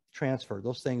know, transfer.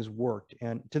 Those things worked.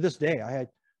 And to this day,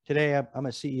 I'm a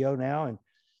CEO now,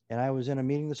 and I was in a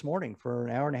meeting this morning for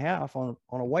an hour and a half on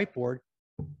a whiteboard.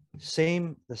 The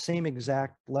same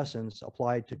exact lessons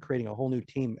applied to creating a whole new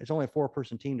team. It's only a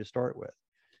 4-person team to start with,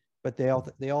 but they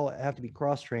all have to be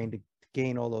cross-trained to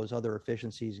gain all those other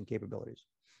efficiencies and capabilities.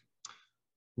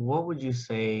 What would you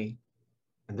say?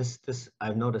 And this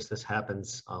I've noticed this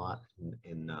happens a lot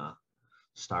in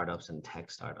startups and tech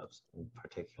startups in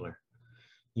particular.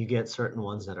 You get certain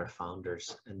ones that are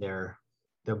founders, and they're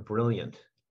brilliant,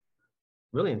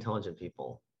 really intelligent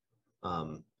people,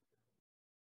 but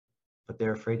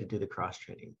they're afraid to do the cross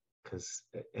training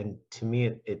and to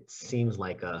me, it seems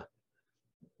like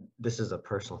this is a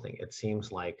personal thing. It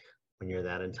seems like when you're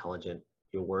that intelligent,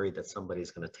 you're worried that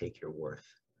somebody's going to take your worth.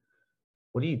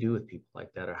 What do you do with people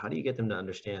like that? Or how do you get them to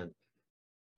understand?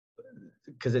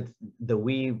 Because it's the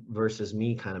we versus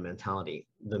me kind of mentality.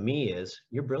 The me is,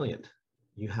 you're brilliant.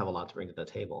 You have a lot to bring to the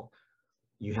table.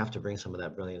 You have to bring some of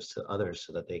that brilliance to others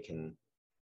so that they can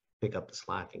pick up the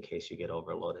slack in case you get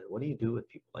overloaded. What do you do with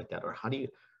people like that? Or how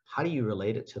do you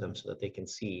relate it to them so that they can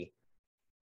see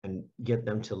and get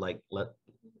them to like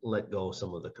let go of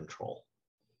some of the control?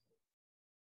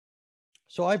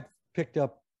 So I've picked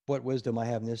up what wisdom I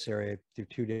have in this area through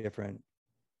two different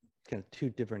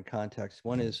contexts.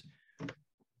 One is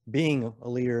being a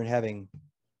leader and having,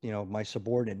 my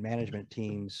subordinate management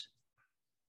teams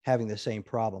having the same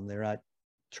problem. They're not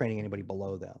training anybody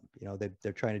below them.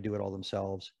 They're trying to do it all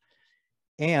themselves.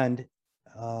 And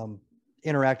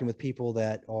interacting with people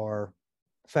that are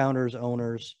founders,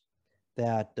 owners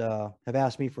that have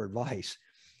asked me for advice.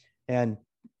 And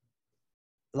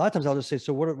a lot of times I'll just say,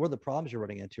 so what are the problems you're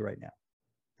running into right now?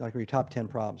 Like, your top 10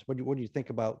 problems. What do you think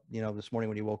about, this morning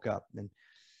when you woke up?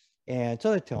 And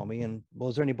so they tell me, and well,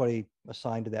 is there anybody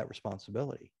assigned to that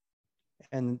responsibility?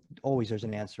 And always there's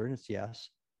an answer, and it's yes.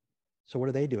 So what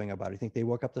are they doing about it? You think they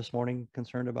woke up this morning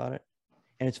concerned about it?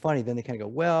 And it's funny, then they kind of go,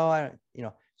 well,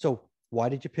 so why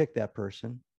did you pick that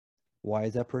person? Why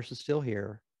is that person still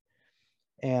here?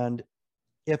 And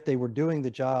if they were doing the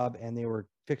job and they were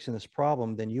fixing this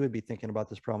problem, then you would be thinking about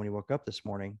this problem when you woke up this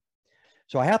morning.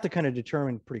 So I have to kind of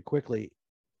determine pretty quickly,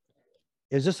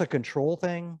 is this a control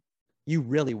thing? You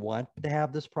really want to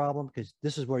have this problem because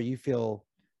this is where you feel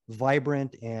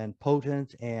vibrant and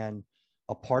potent and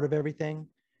a part of everything.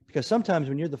 Because sometimes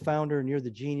when you're the founder and you're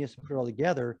the genius and put it all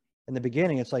together, in the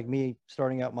beginning, it's like me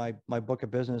starting out my book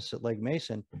of business at Legg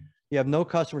Mason. You have no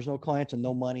customers, no clients, and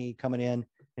no money coming in.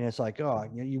 And it's like, oh,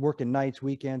 you working nights,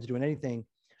 weekends, doing anything.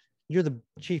 You're the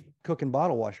chief cook and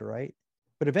bottle washer, right?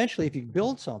 But eventually, if you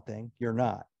build something, you're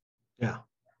not. Yeah.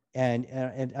 And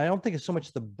I don't think it's so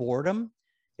much the boredom.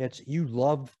 It's you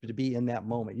love to be in that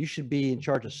moment. You should be in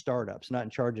charge of startups, not in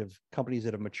charge of companies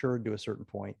that have matured to a certain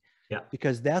point. Yeah.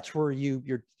 Because that's where you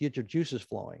get your juices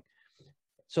flowing.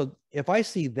 So if I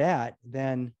see that,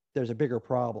 then there's a bigger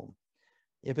problem.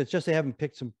 If it's just they haven't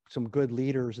picked some good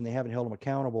leaders and they haven't held them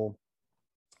accountable,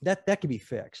 that can be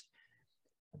fixed.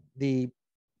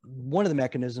 One of the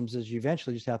mechanisms is you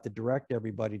eventually just have to direct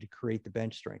everybody to create the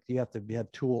bench strength. You have to have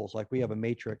tools. Like we have a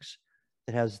matrix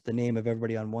that has the name of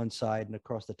everybody on one side, and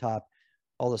across the top,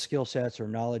 all the skill sets or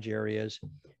knowledge areas.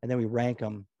 And then we rank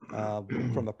them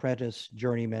from apprentice,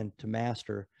 journeyman to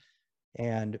master.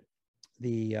 And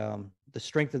the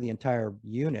strength of the entire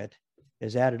unit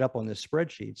is added up on this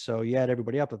spreadsheet. So you add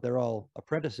everybody up. If they're all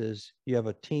apprentices, you have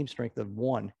a team strength of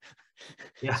 1.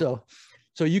 Yeah.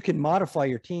 So you can modify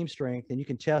your team strength and you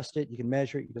can test it, you can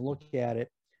measure it, you can look at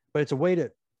it, but it's a way to,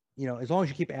 as long as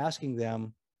you keep asking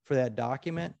them for that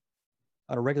document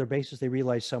on a regular basis, they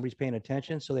realize somebody's paying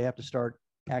attention. So they have to start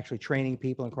actually training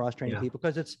people and cross-training people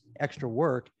because it's extra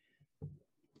work.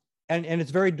 And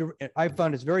it's I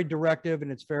found it's very directive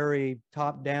and it's very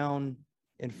top-down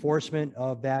enforcement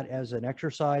of that as an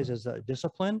exercise, as a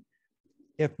discipline,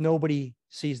 if nobody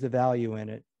sees the value in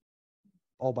it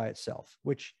all by itself,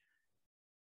 which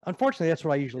unfortunately, that's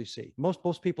what I usually see.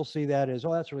 Most people see that as,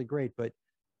 oh, that's really great. And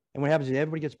what happens is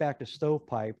everybody gets back to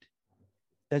stovepiped,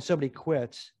 then somebody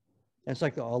quits. And it's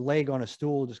like a leg on a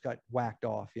stool just got whacked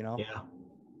off, Yeah.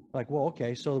 Like, well,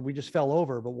 okay, so we just fell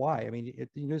over, but why? I mean,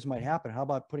 this might happen. How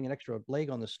about putting an extra leg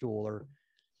on the stool, or,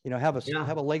 have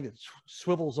a leg that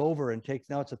swivels over and takes,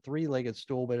 now it's a 3-legged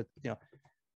stool, but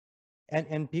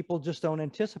and people just don't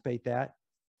anticipate that,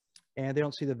 and they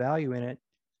don't see the value in it.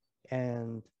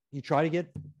 And you try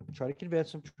to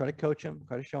convince them, try to coach them,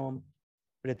 try to show them.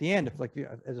 But at the end,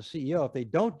 as a CEO, if they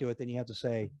don't do it, then you have to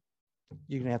say,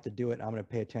 you're going to have to do it. I'm going to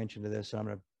pay attention to this, and I'm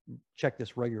going to check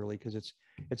this regularly because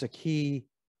it's a key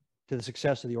to the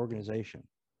success of the organization.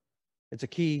 It's a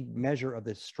key measure of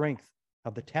the strength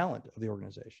of the talent of the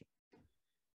organization.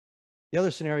 The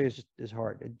other scenario is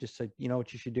hard. It just like,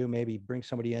 what you should do, maybe bring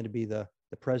somebody in to be the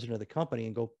president of the company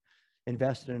and go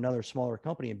invest in another smaller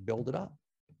company and build it up.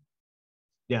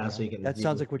 Yeah. So you can, that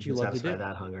sounds like what you love to do.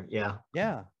 That hunger. Yeah.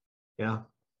 Yeah. Yeah.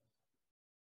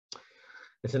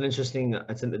 It's an interesting,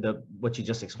 what you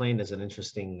just explained is an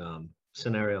interesting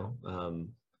scenario.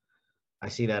 I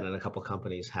see that in a couple of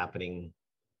companies happening,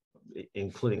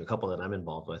 including a couple that I'm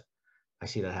involved with. I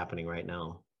see that happening right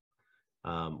now,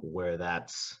 where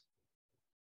that's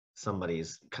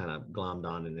somebody's kind of glommed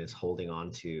on and is holding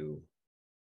on to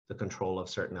the control of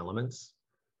certain elements,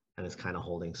 and is kind of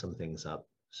holding some things up.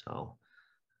 So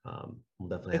we'll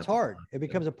definitely. It's hard. It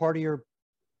becomes a part of your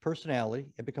personality.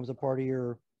 It becomes a part of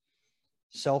your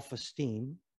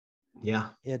self-esteem.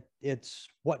 Yeah. It's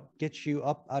what gets you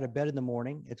up out of bed in the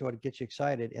morning. It's what gets you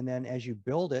excited. And then as you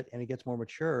build it and it gets more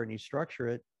mature and you structure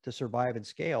it to survive and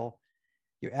scale,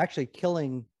 you're actually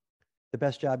killing the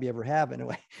best job you ever have in a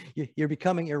way. You're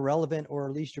becoming irrelevant, or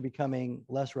at least you're becoming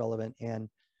less relevant. And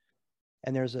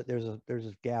there's a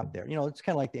gap there. You know, it's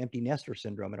kind of like the empty nester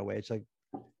syndrome in a way. It's like,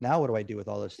 now what do I do with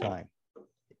all this time?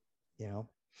 You know,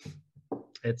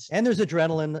 and there's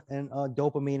adrenaline and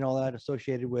dopamine and all that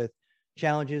associated with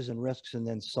challenges and risks, and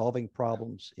then solving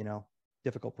problems, you know,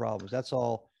 difficult problems. That's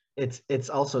all. It's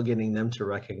also getting them to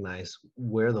recognize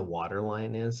where the water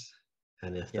line is.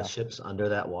 And if the ship's under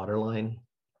that water line,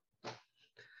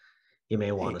 you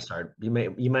may want to start, you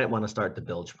might want to start the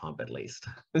bilge pump at least.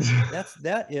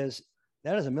 that is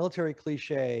a military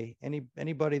cliche.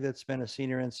 Anybody that's been a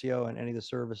senior NCO in any of the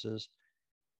services,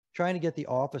 trying to get the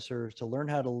officers to learn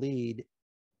how to lead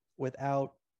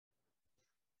without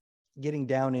getting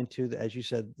down into the, as you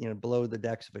said, you know, below the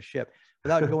decks of a ship,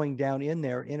 without going down in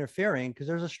there, interfering, because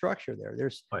there's a structure there.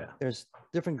 There's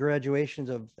different graduations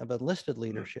of enlisted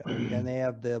leadership, and they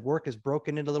have, the work is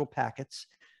broken into little packets,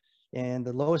 and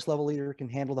the lowest level leader can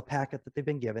handle the packet that they've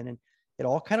been given, and it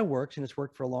all kind of works, and it's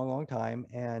worked for a long, long time.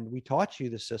 And we taught you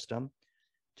the system,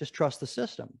 just trust the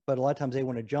system. But a lot of times they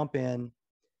want to jump in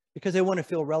because they want to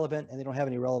feel relevant, and they don't have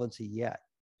any relevancy yet,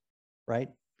 right?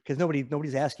 Because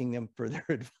nobody's asking them for their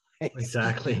advice.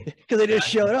 Exactly. Because they just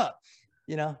showed up.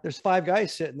 You know, there's 5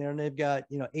 guys sitting there, and they've got,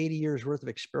 you know, 80 years worth of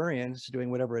experience doing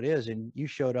whatever it is, and you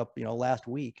showed up, you know, last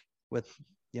week with,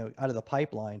 you know, out of the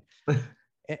pipeline.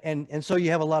 and so you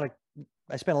have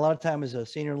I spent a lot of time as a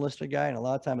senior enlisted guy and a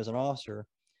lot of time as an officer.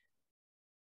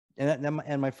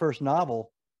 And my first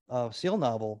novel, SEAL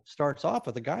novel, starts off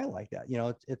with a guy like that. You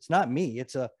know, it's not me.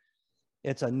 It's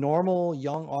a normal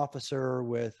young officer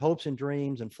with hopes and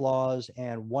dreams and flaws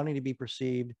and wanting to be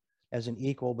perceived as an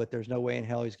equal, but there's no way in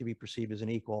hell he's going to be perceived as an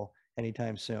equal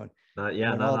anytime soon. Not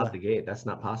out the gate. That's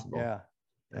not possible. Yeah.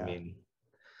 I mean,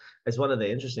 it's one of the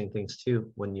interesting things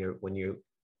too, when you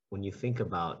think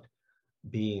about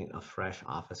being a fresh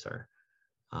officer,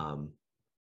 and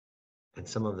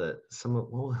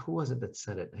who was it that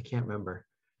said it? I can't remember.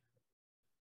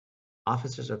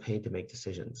 Officers are paid to make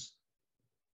decisions,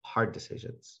 hard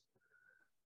decisions.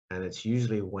 And it's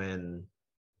usually when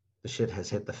the shit has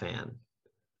hit the fan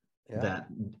that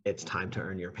it's time to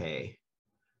earn your pay,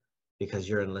 because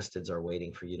your enlisteds are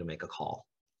waiting for you to make a call.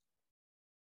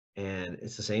 And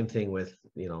it's the same thing with,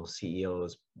 you know,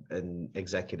 CEOs and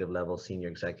executive level, senior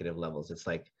executive levels. It's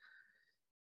like,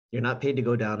 you're not paid to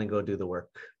go down and go do the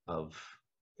work of,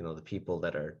 you know, the people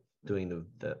that are doing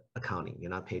the accounting. You're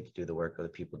not paid to do the work of the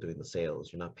people doing the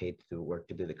sales. You're not paid to do the work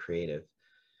to do the creative.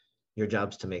 Your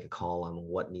job's to make a call on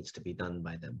what needs to be done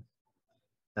by them.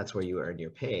 That's where you earn your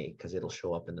pay, because it'll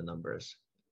show up in the numbers.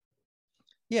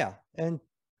 Yeah. And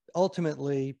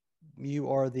ultimately,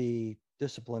 you are the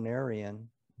disciplinarian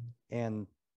and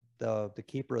the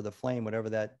keeper of the flame, whatever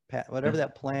that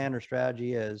plan or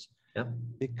strategy is. Yep.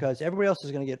 Because everybody else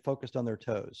is going to get focused on their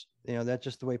toes. You know, that's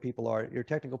just the way people are. Your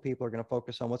technical people are going to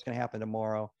focus on what's going to happen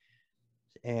tomorrow.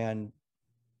 And,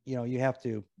 you know, you have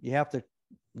to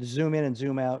zoom in and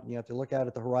zoom out. You have to look out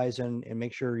at the horizon and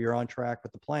make sure you're on track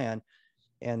with the plan,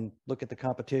 and look at the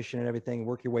competition and everything, and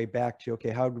work your way back to, okay,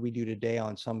 how did we do today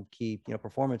on some key, you know,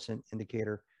 performance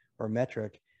indicator or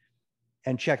metric,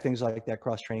 and check things like that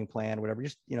cross-training plan, whatever.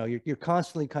 Just, you know, you're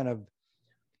constantly kind of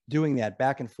doing that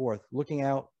back and forth, looking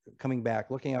out, coming back,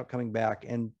 looking out, coming back.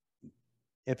 And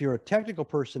if you're a technical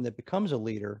person that becomes a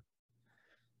leader,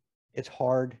 it's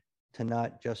hard to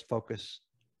not just focus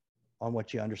on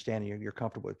what you understand and you're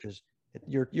comfortable with, because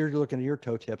you're looking at your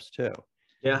toe tips too.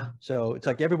 Yeah. So it's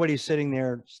like everybody's sitting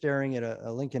there staring at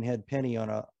a Lincoln Head penny on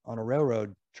a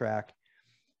railroad track,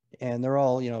 and they're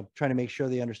all, you know, trying to make sure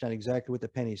they understand exactly what the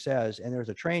penny says. And there's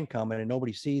a train coming, and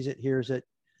nobody sees it, hears it,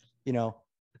 you know,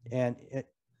 and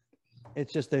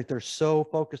it's just that they're so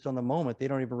focused on the moment, they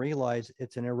don't even realize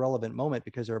it's an irrelevant moment,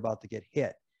 because they're about to get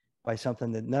hit by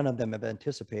something that none of them have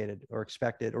anticipated or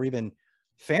expected or even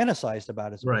fantasized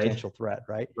about as a potential threat.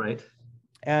 Right. Right.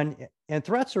 And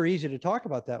threats are easy to talk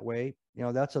about that way. You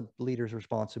know, that's a leader's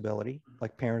responsibility,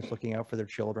 like parents looking out for their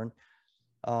children.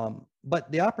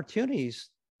 But the opportunities,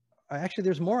 actually,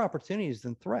 there's more opportunities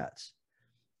than threats.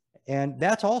 And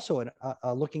that's also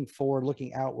a looking forward,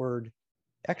 looking outward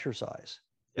exercise.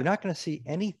 You're not going to see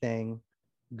anything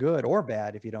good or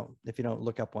bad if you don't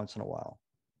look up once in a while.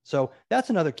 So that's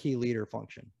another key leader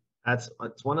function. It's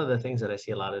one of the things that I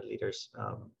see a lot of leaders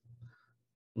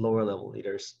lower level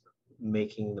leaders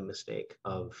making the mistake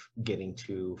of getting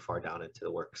too far down into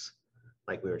the works,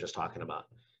 like we were just talking about,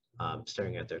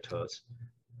 staring at their toes.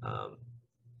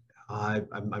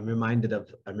 I'm reminded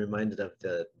of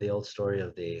the old story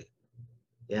of the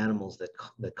animals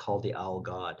that called the owl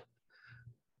God.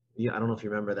 Yeah, I don't know if you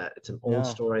remember that. It's an old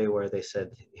story where they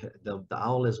said the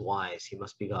owl is wise. He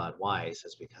must be God. Wise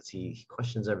is because he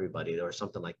questions everybody or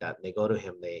something like that. And they go to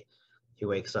him. He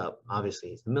wakes up. Obviously,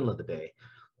 it's the middle of the day.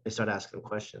 They start asking him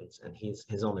questions, and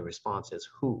his only response is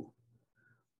who.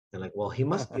 They're like, well, he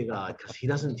must be God because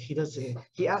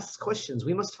he asks questions.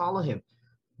 We must follow him.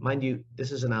 Mind you,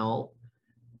 this is an owl.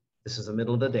 This is the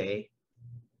middle of the day.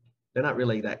 They're not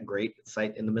really that great at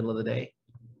sight in the middle of the day.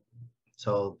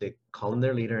 So they call him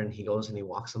their leader, and he goes and he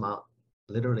walks them out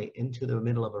literally into the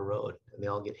middle of a road, and they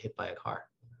all get hit by a car.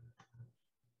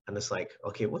 And it's like,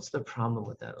 okay, what's the problem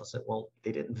with that? I was like, well,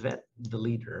 they didn't vet the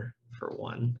leader, for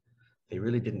one. They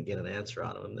really didn't get an answer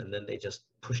out of him, and then they just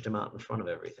pushed him out in front of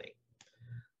everything.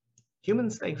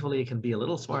 Humans, thankfully, can be a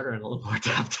little smarter and a little more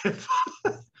adaptive.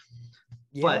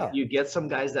 But you get some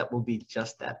guys that will be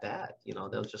just that bad. You know,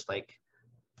 they'll just like,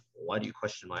 why do you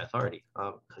question my authority?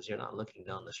 Because you're not looking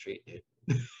down the street, dude.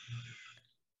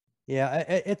 Yeah,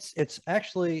 it's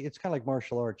kind of like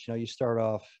martial arts. You know, you start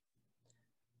off,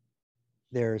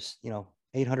 there's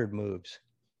 800 moves,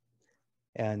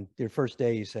 and your first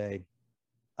day you say,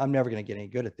 I'm never going to get any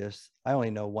good at this. I only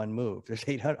know one move. There's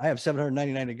 800. I have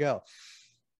 799 to go,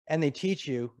 and they teach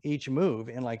you each move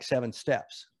in like 7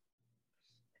 steps.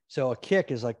 So a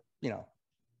kick is like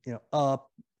up,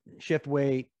 shift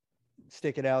weight,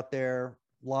 stick it out there,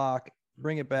 lock,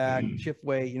 bring it back, shift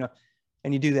weight,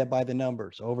 and you do that by the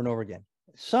numbers over and over again.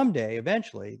 Someday,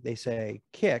 eventually, they say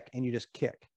kick, and you just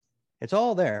kick. It's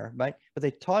all there, right? But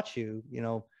they taught you,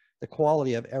 the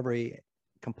quality of every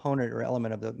component or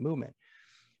element of the movement.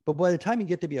 But by the time you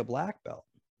get to be a black belt,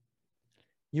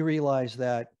 you realize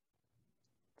that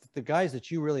the guys that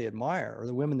you really admire, or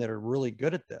the women that are really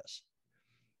good at this,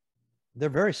 they're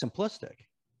very simplistic.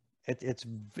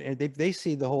 They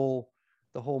see the whole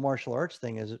martial arts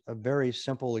thing as a very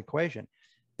simple equation.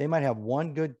 They might have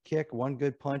one good kick, one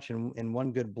good punch, and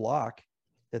one good block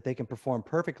that they can perform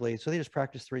perfectly. So they just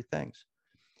practice 3 things.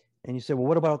 And you say, well,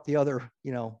 what about the other,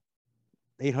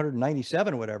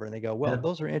 897 or whatever? And they go, well,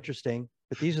 those are interesting,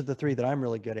 but these are the 3 that I'm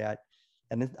really good at.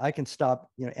 And I can stop,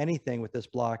 anything with this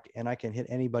block, and I can hit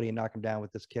anybody and knock them down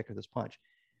with this kick or this punch.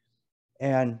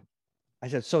 And I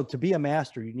said, so to be a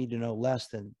master, you need to know less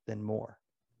than more.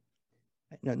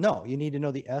 No, you need to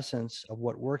know the essence of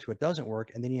what works, what doesn't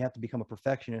work, and then you have to become a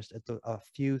perfectionist at a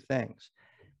few things.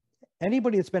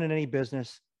 Anybody that's been in any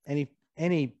business,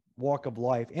 any walk of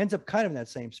life, ends up kind of in that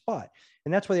same spot.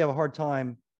 And that's why they have a hard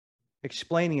time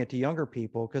explaining it to younger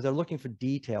people, because they're looking for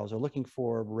details, they're looking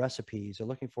for recipes,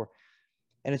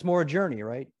 and it's more a journey,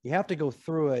 right? You have to go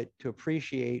through it to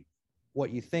appreciate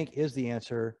what you think is the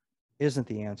answer isn't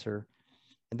the answer.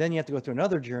 And then you have to go through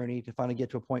another journey to finally get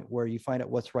to a point where you find out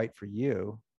what's right for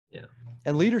you. Yeah.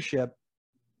 And leadership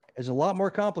is a lot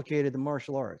more complicated than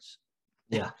martial arts.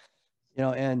 Yeah.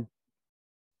 A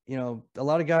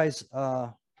lot of guys,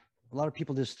 a lot of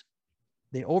people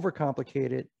they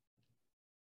overcomplicate it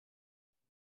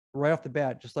right off the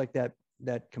bat, just like that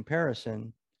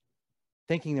comparison,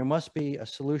 thinking there must be a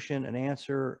solution, an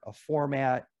answer, a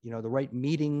format, the right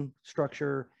meeting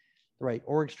structure, the right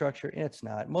org structure. And it's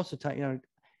not. Most of the time,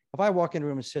 if I walk in a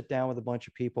room and sit down with a bunch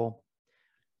of people,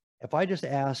 if I just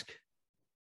ask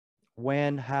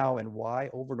when, how, and why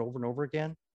over and over and over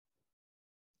again,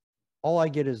 all I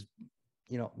get is,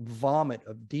 vomit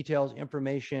of details,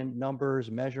 information,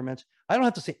 numbers, measurements. I don't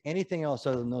have to say anything else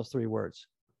other than those 3 words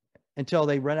until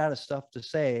they run out of stuff to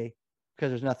say,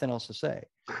 because there's nothing else to say.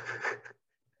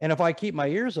 And if I keep my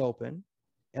ears open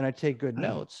and I take good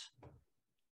notes,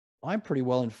 I'm pretty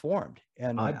well informed.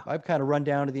 And I've kind of run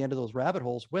down to the end of those rabbit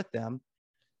holes with them.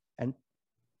 And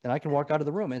then I can walk out of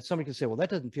the room, and somebody can say, well, that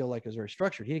doesn't feel like it's very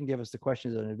structured. He didn't give us the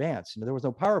questions in advance. There was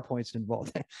no PowerPoints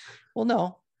involved. Well,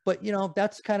 no, but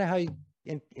that's kind of how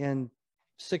in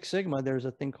Six Sigma, there's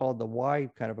a thing called the why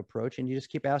kind of approach. And you just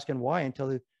keep asking why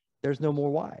until there's no more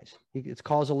whys. It's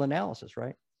causal analysis,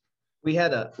 right? We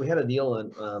had a deal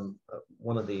on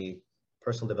one of the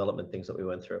personal development things that we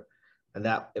went through. And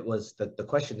that it was the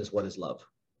question is, what is love?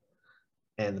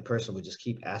 And the person would just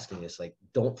keep asking us, like,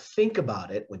 don't think about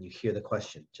it when you hear the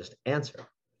question, just answer.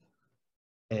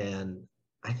 And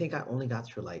I think I only got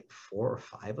through like 4 or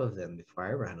 5 of them before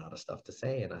I ran out of stuff to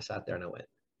say. And I sat there and I went,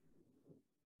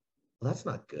 well, that's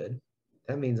not good.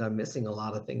 That means I'm missing a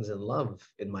lot of things in love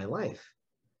in my life,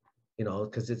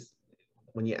 because it's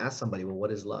when you ask somebody, well,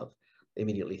 what is love? They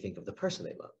immediately think of the person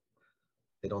they love.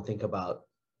 They don't think about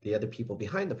the other people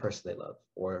behind the person they love,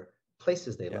 or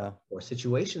places they love, or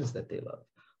situations that they love,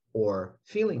 or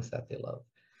feelings that they love.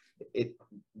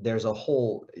 There's a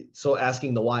whole, so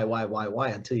asking the why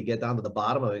until you get down to the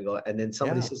bottom of it and then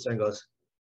somebody sits there and goes,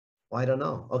 well, I don't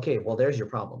know. Okay, well, there's your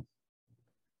problem.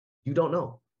 You don't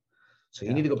know. So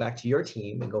you need to go back to your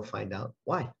team and go find out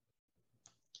why.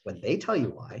 When they tell you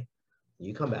why,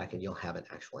 you come back and you'll have an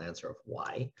actual answer of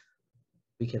why.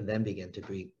 We can then begin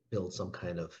to build some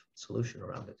kind of solution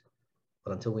around it.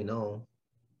 But until we know,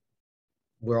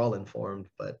 we're all informed,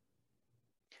 but.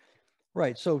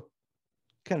 Right. So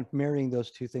kind of marrying those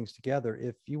two things together,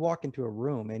 if you walk into a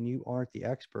room and you aren't the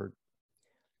expert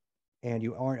and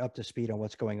you aren't up to speed on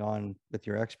what's going on with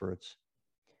your experts,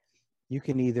 you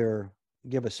can either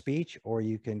give a speech or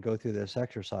you can go through this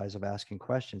exercise of asking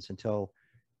questions until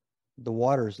the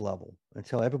water's level,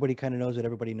 until everybody kind of knows what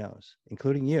everybody knows,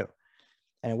 including you.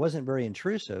 And it wasn't very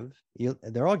intrusive.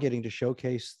 They're all getting to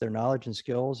showcase their knowledge and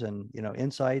skills and,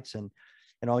 insights, and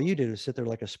all you did was sit there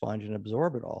like a sponge and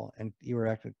absorb it all, and you were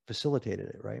actually facilitated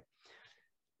it, right?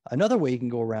 Another way you can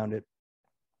go around it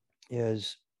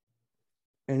is,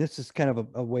 and this is kind of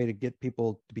a way to get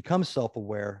people to become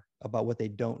self-aware about what they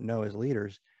don't know as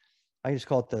leaders. I just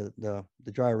call it the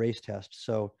dry erase test.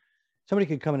 So somebody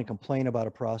could come in and complain about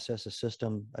a process, a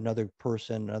system, another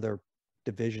person, another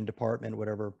division, department,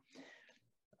 whatever.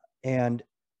 And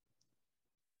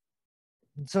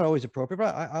it's not always appropriate,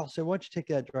 but I'll say, why don't you take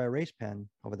that dry erase pen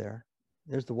over there?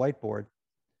 There's the whiteboard.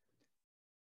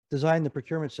 Design the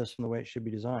procurement system the way it should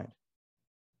be designed.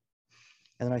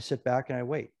 And then I sit back and I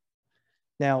wait.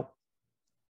 Now,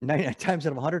 99 times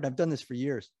out of 100, I've done this for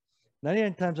years.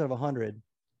 99 times out of 100,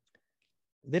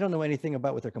 they don't know anything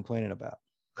about what they're complaining about.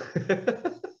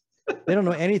 They don't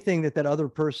know anything that other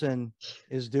person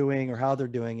is doing or how they're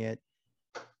doing it.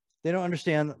 They don't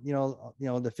understand,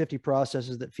 the 50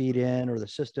 processes that feed in, or the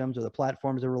systems or the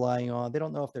platforms they're relying on. They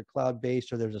don't know if they're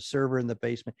cloud-based or there's a server in the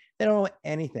basement. They don't know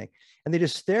anything. And they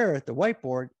just stare at the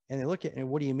whiteboard and they look at it and,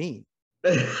 what do you mean?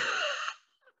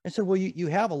 I said, well, you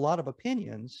have a lot of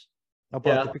opinions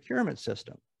about the procurement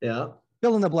system. Yeah.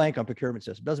 Fill in the blank on procurement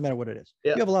system. Doesn't matter what it is.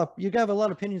 Yeah. You have a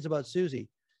lot of opinions about Susie.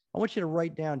 I want you to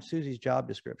write down Susie's job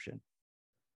description.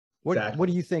 What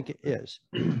do you think it is?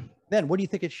 Then what do you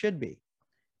think it should be?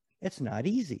 It's not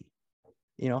easy.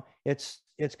 It's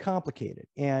complicated.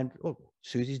 And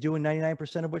Susie's doing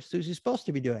 99% of what Susie's supposed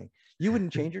to be doing. You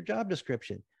wouldn't change your job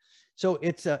description. So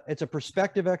it's a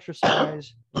perspective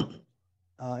exercise in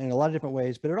a lot of different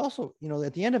ways. But it also,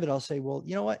 at the end of it, I'll say, well,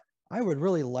 you know what? I would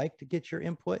really like to get your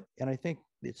input. And I think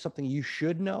it's something you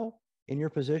should know in your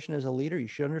position as a leader. You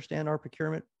should understand our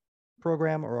procurement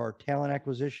program or our talent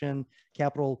acquisition,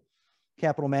 capital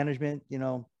management,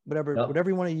 whatever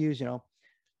you want to use,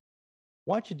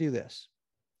 why don't you do this?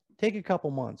 Take a couple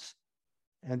months,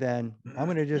 and then I'm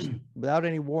going to just, without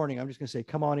any warning, I'm just going to say,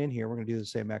 come on in here. We're going to do the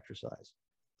same exercise.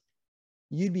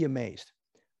 You'd be amazed.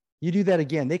 You do that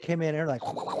again. They came in and they're like,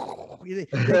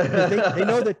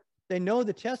 they know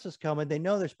the test is coming. They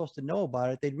know they're supposed to know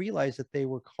about it. They realize that they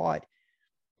were caught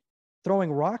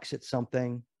throwing rocks at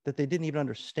something that they didn't even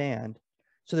understand.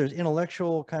 So there's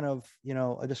intellectual kind of,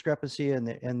 a discrepancy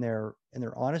in their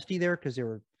honesty there, because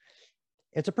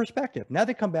it's a perspective. Now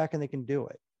they come back and they can do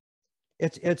it.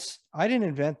 I didn't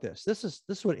invent this. This is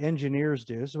what engineers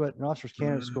do. This is what an officers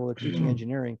candidate school, they're teaching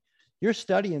engineering. You're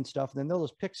studying stuff, and then they'll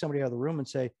just pick somebody out of the room and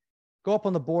say, go up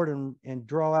on the board and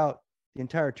draw out the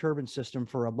entire turbine system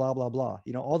for a blah, blah, blah.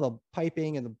 All the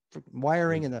piping and the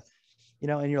wiring and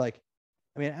and you're like,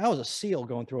 I was a SEAL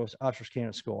going through officers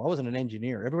candidate school. I wasn't an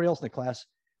engineer. Everybody else in the class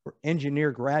were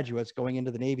engineer graduates going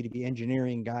into the Navy to be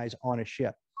engineering guys on a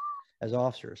ship as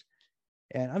officers.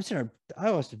 And I'm sitting there,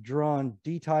 I must have drawn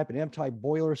D-type and M-type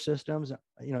boiler systems,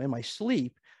 in my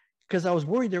sleep, because I was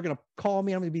worried they were going to call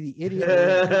me. I'm going to be the idiot.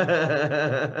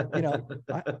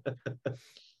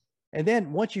 And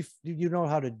then once you know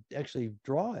how to actually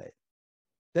draw it,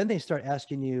 then they start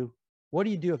asking you, what do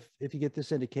you do if you get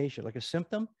this indication, like a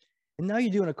symptom? And now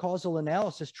you're doing a causal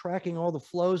analysis, tracking all the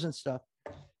flows and stuff.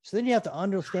 So then you have to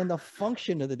understand the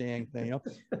function of the dang thing.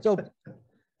 So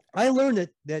I learned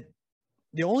that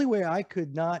the only way I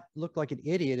could not look like an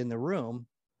idiot in the room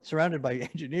surrounded by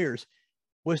engineers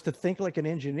was to think like an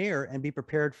engineer and be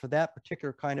prepared for that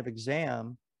particular kind of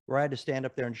exam, where I had to stand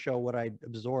up there and show what I'd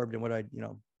absorbed and what I'd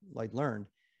learned.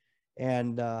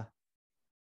 And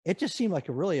it just seemed like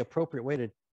a really appropriate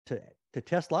way to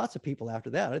test lots of people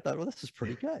after that. I thought, well, this is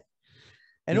pretty good.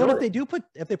 And what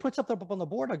if they put something up on the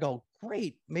board, I go,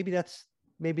 great, maybe that's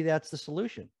the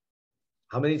solution.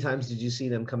 How many times did you see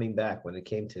them coming back when it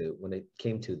came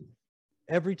to?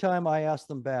 Every time I asked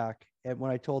them back, and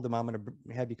when I told them I'm going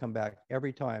to have you come back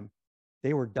every time,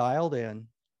 they were dialed in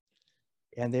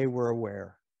and they were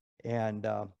aware. And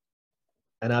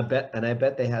I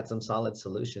bet they had some solid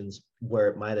solutions where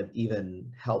it might have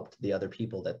even helped the other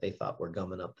people that they thought were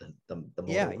gumming up the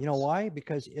yeah, you know why?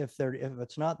 Because if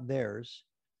it's not theirs,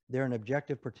 they're an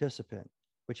objective participant,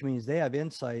 which means they have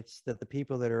insights that the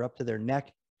people that are up to their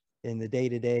neck in the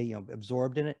day-to-day, you know,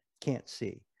 absorbed in it, can't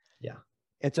see. Yeah.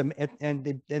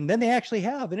 And then they actually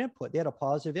have an input. They had a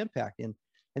positive impact. And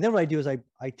then what I do is I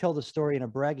tell the story in a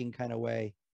bragging kind of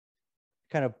way,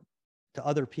 kind of to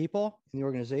other people in the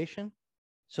organization.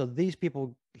 So these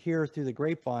people hear through the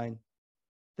grapevine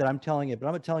that I'm telling it, but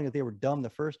I'm not telling that they were dumb the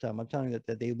first time. I'm telling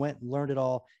that they went and learned it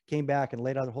all, came back and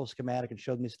laid out the whole schematic and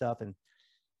showed me stuff. And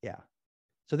yeah.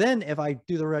 So then if I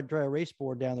do the red dry erase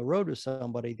board down the road with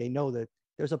somebody, they know that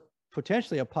there's a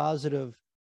potentially a positive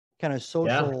kind of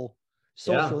social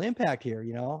impact here,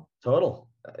 you know? Total.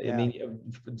 I mean,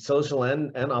 social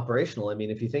and operational. I mean,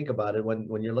 if you think about it,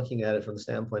 when you're looking at it from the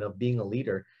standpoint of being a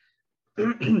leader,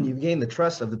 you gain the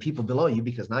trust of the people below you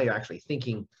because now you're actually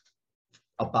thinking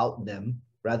about them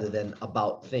rather than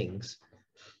about things,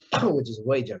 which is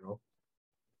way general.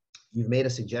 You've made a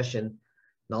suggestion,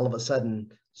 and all of a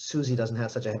sudden, Susie doesn't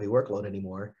have such a heavy workload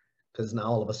anymore because now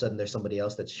all of a sudden there's somebody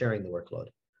else that's sharing the workload.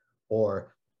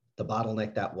 Or the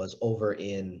bottleneck that was over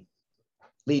in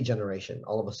lead generation,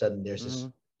 all of a sudden there's this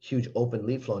huge open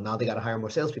lead flow. Now they got to hire more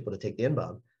salespeople to take the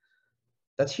inbound.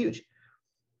 That's huge.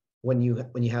 When you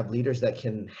have leaders that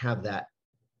can have that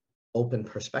open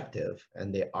perspective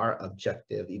and they are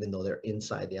objective, even though they're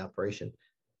inside the operation,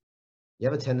 you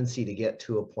have a tendency to get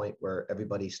to a point where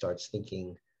everybody starts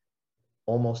thinking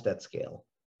almost at scale.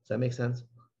 Does that make sense?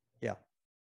 Yeah,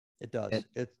 it does.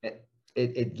 And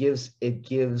it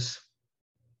gives,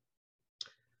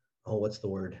 oh, what's the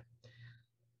word?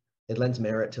 It lends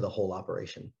merit to the whole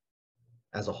operation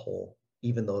as a whole,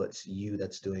 even though it's you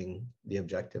that's doing the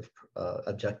objective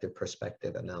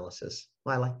perspective analysis.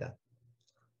 Well, I like that.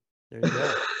 There you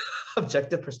go.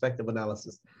 Objective perspective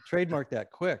analysis. Trademark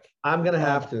that quick. I'm gonna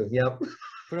have to. Yep.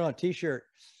 Put it on a t-shirt.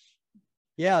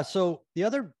 Yeah. So the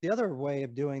other way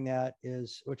of doing that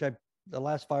is, which the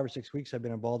last 5 or 6 weeks I've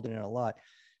been involved in it a lot.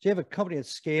 So you have a company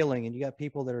that's scaling, and you got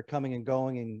people that are coming and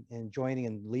going and joining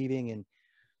and leaving,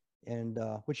 and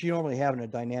which you normally have in a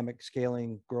dynamic,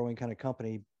 scaling, growing kind of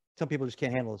company. Some people just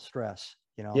can't handle the stress,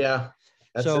 you know? Yeah.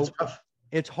 So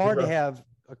it's hard to have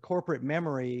a corporate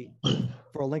memory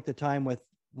for a length of time with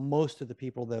most of the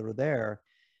people that are there.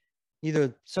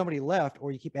 Either somebody left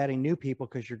or you keep adding new people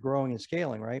because you're growing and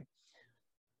scaling, right?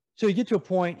 So you get to a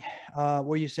point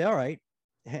where you say, all right,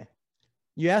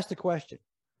 you ask the question,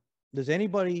 does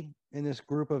anybody in this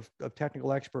group of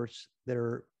technical experts that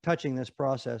are touching this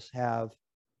process have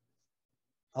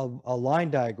a line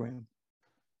diagram,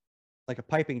 like a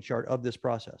piping chart of this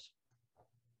process?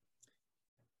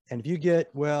 And if you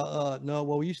get, no,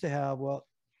 we used to have,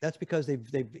 that's because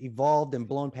they've evolved and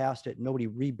blown past it. And nobody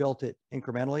rebuilt it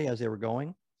incrementally as they were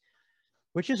going,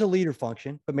 which is a leader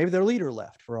function, but maybe their leader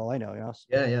left for all I know. You know?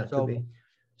 Yeah.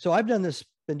 So I've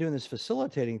been doing this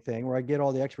facilitating thing where I get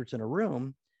all the experts in a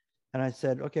room, and I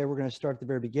said, okay, we're going to start at the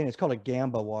very beginning. It's called a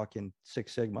Gamba walk in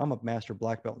Six Sigma. I'm a master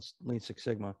black belt in Lean Six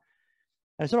Sigma. And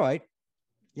I said, all right,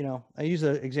 you know, I use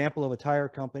the example of a tire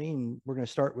company, and we're going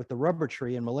to start with the rubber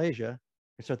tree in Malaysia.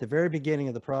 We start at the very beginning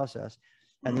of the process.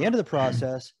 And the end of the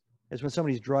process is when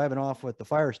somebody's driving off with the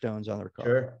Firestones on their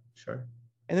car. Sure.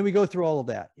 And then we go through all of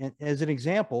that. And as an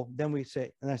example, then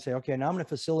I say, okay, now I'm going to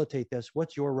facilitate this.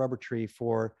 What's your rubber tree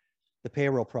for the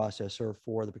payroll process, or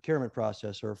for the procurement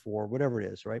process, or for whatever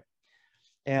it is, right?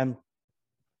 And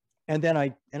then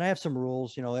I have some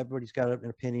rules. You know, everybody's got an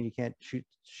opinion. You can't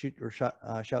shoot or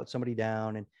shout somebody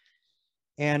down.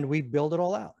 And we build it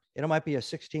all out. It might be a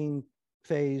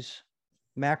 16-phase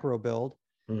macro build.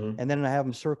 And then I have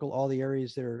them circle all the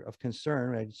areas that are of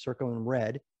concern. I circle in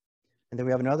red. And then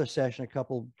we have another session a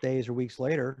couple days or weeks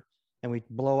later, and we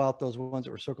blow out those ones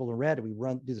that were circled in red. And we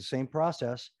do the same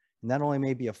process. And that only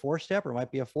may be a 4-step, or it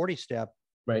might be a 40-step,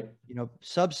 right? You know,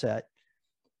 subset.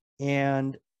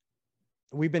 And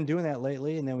we've been doing that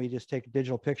lately. And then we just take a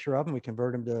digital picture of them. We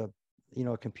convert them to, you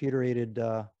know, a computer-aided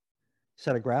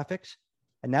set of graphics.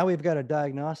 And now we've got a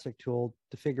diagnostic tool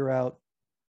to figure out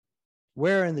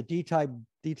where in the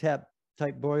DTAP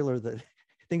type boiler that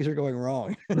things are going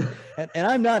wrong. and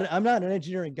I'm not an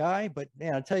engineering guy, but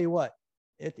man, I'll tell you what,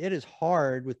 it is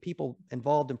hard with people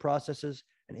involved in processes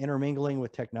and intermingling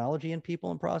with technology and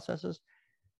people and processes.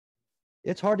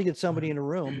 It's hard to get somebody in a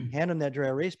room, hand them that dry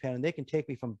erase pen, and they can take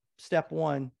me from step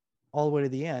one all the way to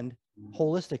the end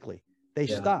holistically. They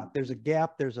stop. There's a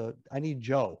gap. I need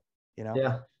Joe, you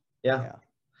know? Yeah.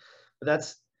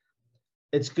 But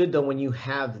it's good though when you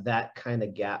have that kind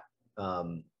of gap.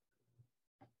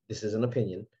 This is an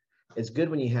opinion. It's good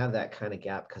when you have that kind of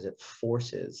gap because it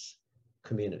forces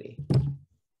community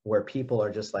where people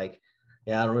are just like,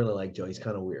 yeah, I don't really like Joe. He's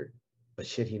kind of weird, but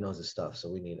shit, he knows his stuff, so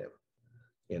we need him,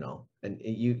 you know. And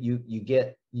you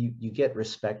get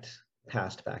respect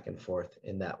passed back and forth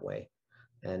in that way,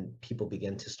 and people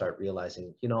begin to start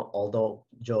realizing, you know, although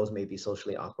Joe's maybe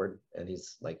socially awkward and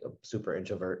he's like a super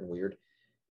introvert and weird,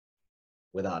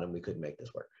 without him we couldn't make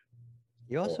this work.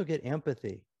 You also get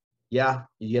empathy. Yeah,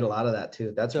 you get a lot of that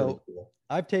too. That's really cool.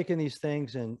 I've taken these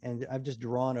things and I've just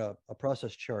drawn a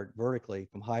process chart vertically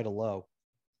from high to low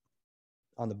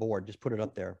on the board, just put it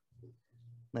up there.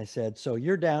 And I said, so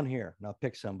you're down here, now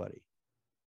pick somebody.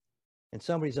 And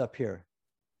somebody's up here.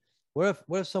 What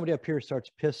if somebody up here starts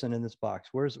pissing in this box?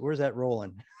 Where's that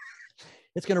rolling?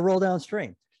 It's going to roll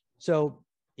downstream. So,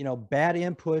 you know, bad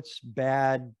inputs,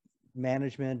 bad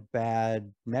management,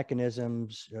 bad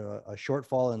mechanisms, a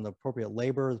shortfall in the appropriate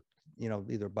labor, you know,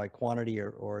 either by quantity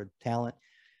or talent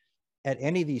at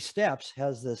any of these steps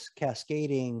has this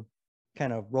cascading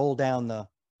kind of roll down the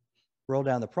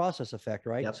process effect,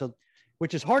 right? Yep. So,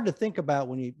 which is hard to think about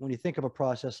when you think of a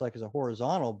process like as a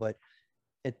horizontal, but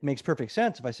it makes perfect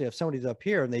sense. If I say, if somebody's up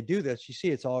here and they do this, you see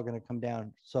it's all going to come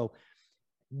down. So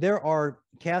there are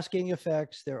cascading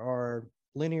effects, there are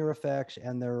linear effects,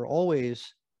 and there are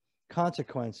always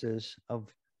consequences of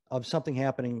something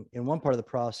happening in one part of the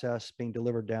process being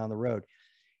delivered down the road.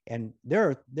 And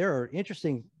there are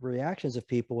interesting reactions of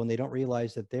people when they don't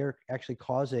realize that they're actually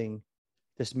causing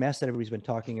this mess that everybody's been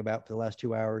talking about for the last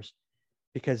 2 hours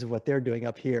because of what they're doing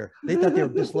up here. They thought they were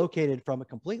dislocated from it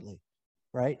completely,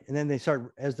 right? And then they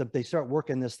start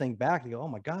working this thing back, they go, oh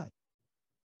my God,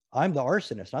 I'm the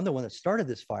arsonist. I'm the one that started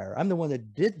this fire. I'm the one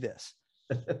that did this.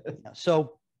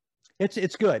 So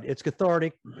it's good. It's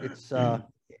cathartic. It's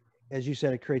as you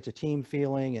said, it creates a team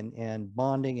feeling and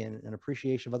bonding and an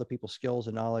appreciation of other people's skills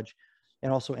and knowledge,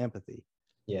 and also empathy.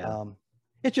 Yeah.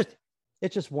 It's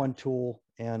just one tool,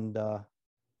 and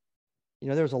you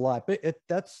know, there's a lot, but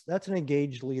that's an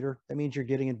engaged leader. That means you're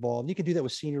getting involved. You can do that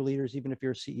with senior leaders, even if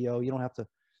you're a CEO. You don't have to.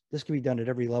 This can be done at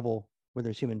every level where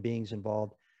there's human beings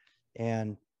involved.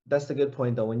 And that's the good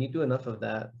point, though. When you do enough of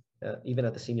that, even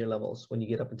at the senior levels, when you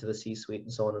get up into the C-suite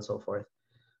and so on and so forth,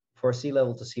 for a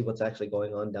C-level to see what's actually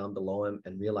going on down below him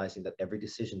and realizing that every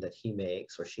decision that he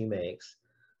makes or she makes,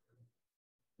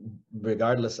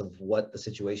 regardless of what the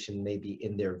situation may be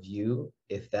in their view,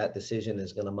 if that decision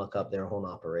is going to muck up their whole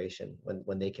operation,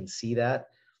 when they can see that,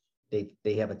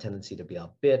 they have a tendency to be a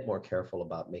bit more careful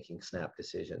about making snap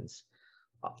decisions.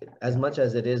 As much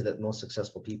as it is that most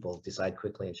successful people decide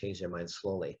quickly and change their minds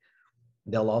slowly,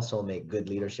 they'll also make good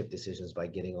leadership decisions by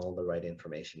getting all the right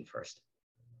information first.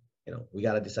 You know, we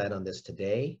got to decide on this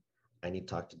today. I need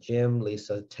to talk to Jim,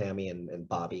 Lisa, Tammy, and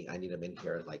Bobby. I need them in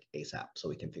here like ASAP so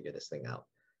we can figure this thing out.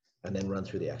 And then run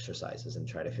through the exercises and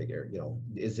try to figure, you know,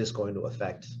 is this going to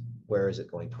affect? Where is it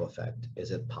going to affect?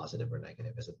 Is it positive or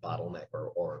negative? Is it bottleneck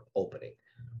or opening?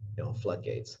 You know,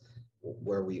 floodgates.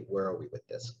 Where are we with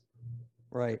this?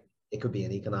 Right. It could be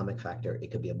an economic factor. It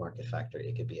could be a market factor.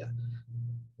 It could be a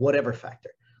whatever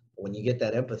factor. When you get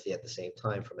that empathy at the same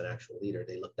time from an actual leader,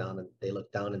 they look down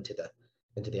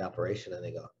into the operation and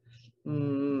they go,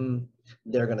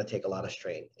 they're going to take a lot of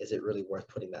strain. Is it really worth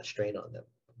putting that strain on them?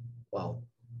 Well,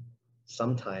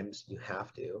 sometimes you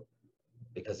have to,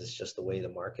 because it's just the way the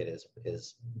market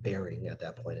is bearing at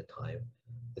that point in time.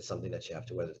 It's something that you have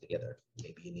to weather together.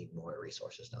 Maybe you need more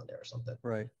resources down there or something.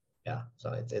 Right. Yeah.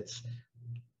 So it's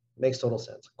makes total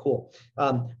sense. Cool.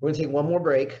 We're going to take one more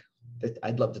break.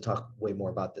 I'd love to talk way more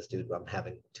about this, dude. I'm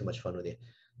having too much fun with you.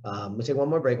 We'll take one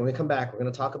more break. When we come back, we're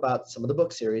going to talk about some of the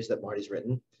book series that Marty's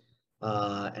written,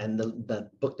 and the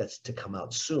book that's to come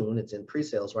out soon. It's in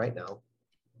pre-sales right now,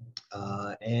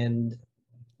 and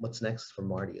what's next for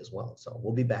Marty as well. So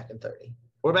we'll be back in 30.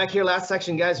 We're back here, last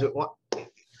section, guys.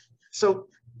 So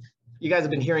you guys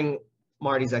have been hearing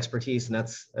Marty's expertise, and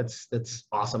that's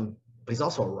awesome. But he's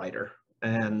also a writer.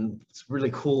 And it's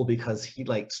really cool because he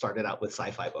started out with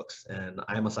sci-fi books, and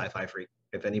I'm a sci-fi freak.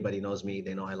 If anybody knows me,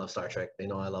 they know I love Star Trek. They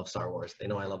know I love Star Wars. They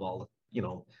know I love all,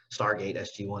 Stargate,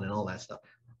 SG-1 and all that stuff.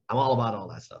 I'm all about all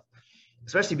that stuff,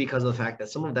 especially because of the fact that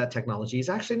some of that technology is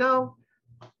actually now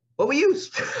what we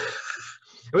use.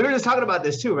 We were just talking about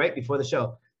this too, right? Before the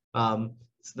show.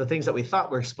 The things that we thought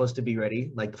were supposed to be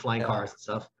ready, like the flying cars and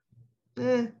stuff.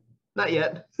 Not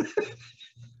yet.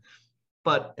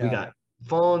 But we got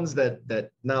phones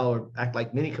that now act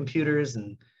like mini computers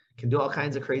and can do all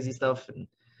kinds of crazy stuff. And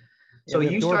so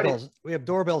we have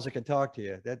doorbells that can talk to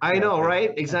you. I know,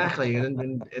 right? Exactly.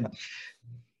 and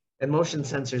and motion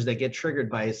sensors that get triggered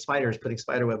by spiders putting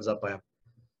spider webs up by them.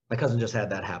 My cousin just had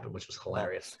that happen, which was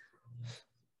hilarious.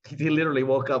 He literally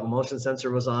woke up, a motion sensor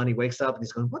was on. He wakes up and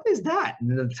he's going, what is that?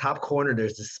 And in the top corner,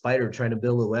 there's this spider trying to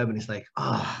build a web. And he's like,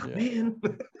 oh, man.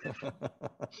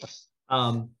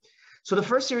 So the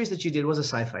first series that you did was a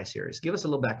sci-fi series. Give us a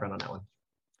little background on that one.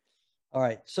 All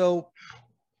right. So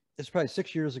it's probably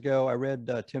 6 years ago. I read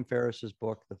Tim Ferriss's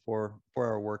book, The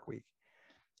 4-Hour Workweek.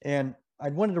 And I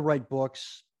wanted to write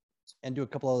books and do a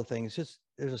couple other things.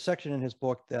 There's a section in his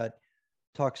book that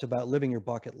talks about living your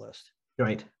bucket list.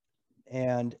 Right.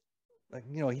 And,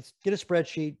 he's get a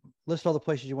spreadsheet, list all the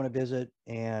places you want to visit,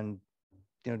 and,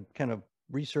 kind of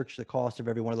research the cost of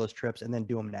every one of those trips, and then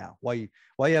do them now while you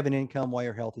have an income, while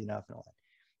you're healthy enough and all that.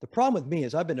 The problem with me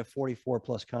is I've been to 44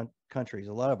 plus countries,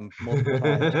 a lot of them multiple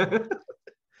times.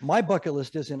 My bucket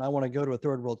list isn't, I want to go to a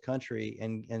third world country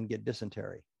and get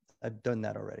dysentery. I've done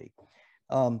that already.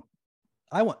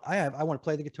 I want to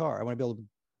play the guitar. I want to be able to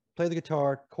play the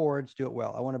guitar, chords, do it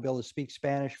well. I want to be able to speak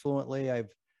Spanish fluently. I've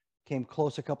came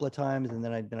close a couple of times, and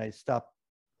then I stopped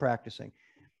practicing.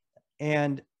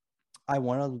 And I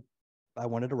wanted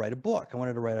to write a book. I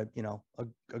wanted to write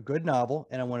a good novel,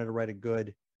 and I wanted to write a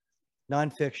good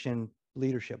nonfiction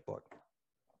leadership book.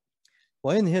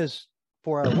 Well, in his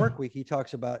 4-Hour Workweek, he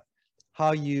talks about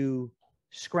how you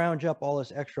scrounge up all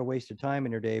this extra wasted time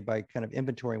in your day by kind of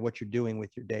inventorying what you're doing with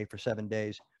your day for 7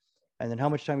 days. And then how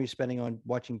much time you're spending on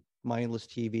watching mindless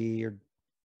TV or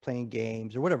playing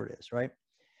games or whatever it is, right?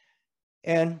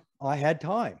 And I had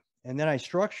time. And then I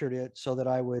structured it so that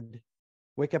I would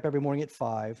wake up every morning at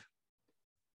 5,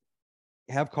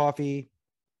 have coffee,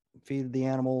 feed the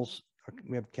animals.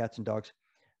 We have cats and dogs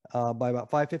by about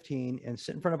 5:15, and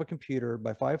sit in front of a computer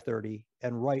by 5:30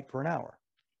 and write for an hour,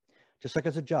 just like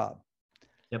as a job.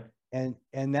 Yep.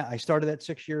 And that I started that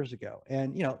 6 years ago.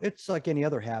 And, it's like any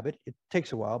other habit. It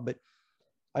takes a while, but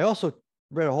I also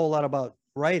read a whole lot about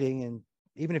writing. And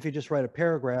even if you just write a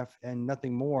paragraph and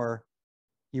nothing more,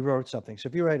 you wrote something. So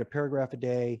if you write a paragraph a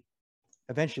day,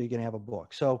 eventually you're going to have a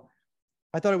book. So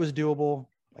I thought it was doable.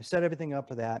 I set everything up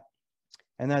for that.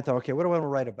 And then I thought, okay, what do I want to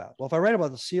write about? Well, if I write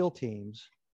about the SEAL teams,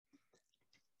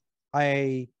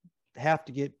 I have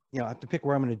to get, I have to pick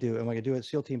where I'm going to do it. Am I going to do it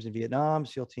SEAL teams in Vietnam,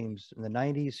 SEAL teams in the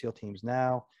 90s, SEAL teams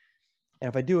now? And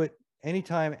if I do it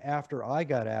anytime after I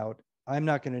got out, I'm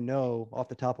not going to know off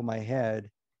the top of my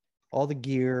head all the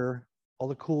gear, all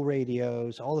the cool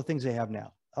radios, all the things they have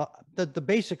now. The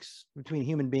basics between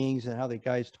human beings and how the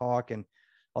guys talk and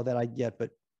all that I get,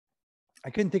 but I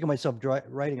couldn't think of myself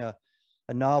writing a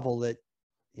novel that,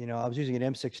 I was using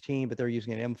an M16, but they're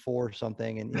using an M4 or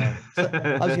something. And, so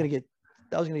I was going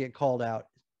to get called out.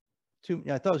 I thought it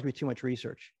was going to be too much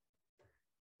research,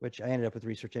 which I ended up with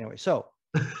research anyway. So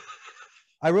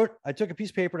I took a piece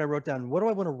of paper and I wrote down, what do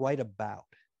I want to write about?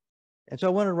 And so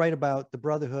I wanted to write about the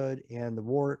brotherhood and the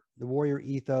warrior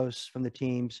ethos from the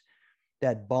teams,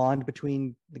 that bond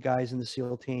between the guys in the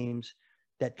SEAL teams,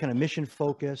 that kind of mission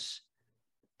focus,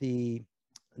 the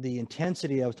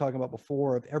intensity I was talking about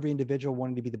before of every individual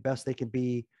wanting to be the best they can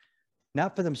be,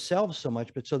 not for themselves so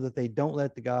much, but so that they don't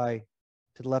let the guy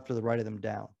to the left or the right of them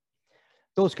down.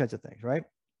 Those kinds of things, right?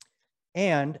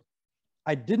 And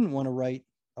I didn't want to write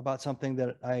about something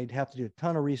that I'd have to do a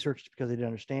ton of research because I didn't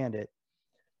understand it.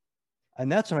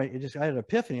 And that's when I had an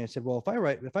epiphany. I said, well,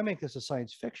 if I make this a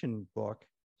science fiction book,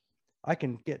 I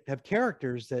can have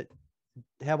characters that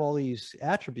have all these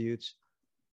attributes.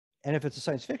 And if it's a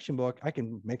science fiction book, I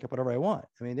can make up whatever I want.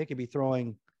 I mean, they could be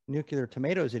throwing nuclear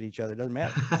tomatoes at each other. It doesn't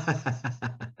matter.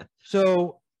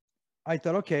 So I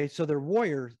thought, okay, so they're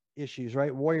warrior issues,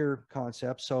 right? Warrior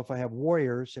concepts. So if I have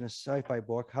warriors in a sci-fi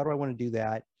book, how do I want to do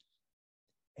that?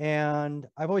 And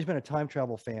I've always been a time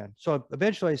travel fan. So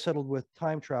eventually I settled with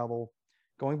time travel,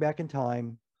 going back in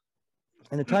time.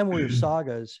 And the Time Warrior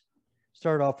sagas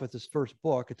started off with this first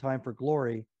book, A Time for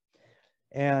Glory.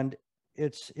 And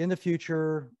it's in the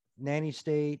future, nanny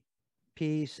state,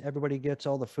 peace, everybody gets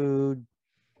all the food,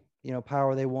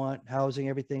 power they want, housing,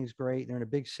 everything's great. They're in a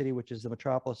big city, which is the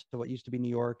metropolis of what used to be New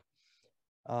York.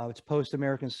 It's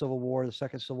post-American Civil War, the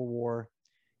Second Civil War,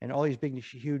 and all these big,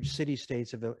 huge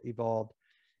city-states have evolved.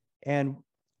 And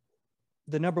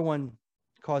the number one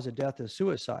cause of death is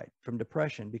suicide from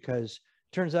depression, because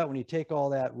it turns out when you take all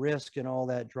that risk and all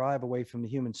that drive away from the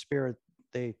human spirit,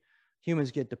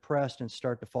 humans get depressed and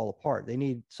start to fall apart. They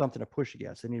need something to push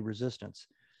against. They need resistance.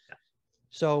 Yeah.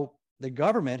 So the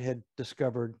government had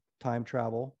discovered time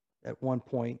travel at one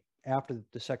point after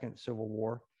the Second Civil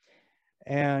War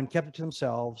and kept it to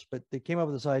themselves. But they came up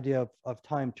with this idea of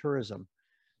time tourism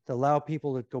to allow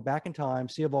people to go back in time,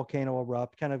 see a volcano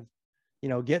erupt, kind of,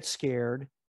 get scared,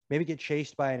 maybe get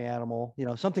chased by an animal,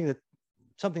 something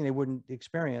they wouldn't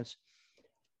experience.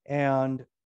 And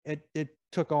it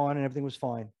took on and everything was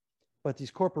fine. But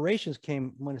these corporations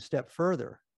went a step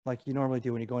further, like you normally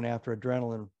do when you're going after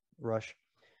adrenaline rush.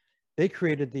 They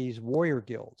created these warrior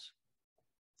guilds.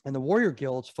 And the warrior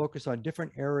guilds focus on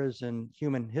different eras in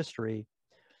human history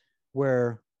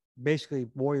where basically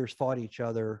warriors fought each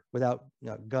other without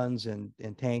guns and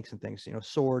tanks and things,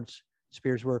 swords,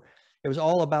 spears, where it was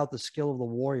all about the skill of the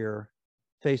warrior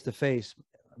face to face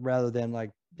rather than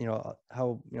like,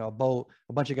 how,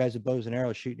 a bunch of guys with bows and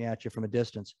arrows shooting at you from a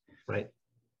distance. Right.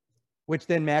 Which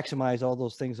then maximize all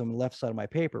those things on the left side of my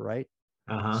paper. Right.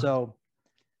 Uh-huh. So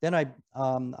then I'm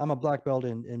a black belt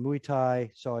in Muay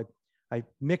Thai. So I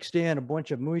mixed in a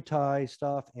bunch of Muay Thai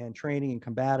stuff and training and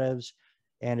combatives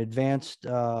and advanced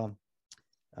kind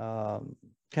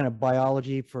of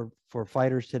biology for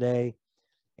fighters today,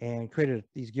 and created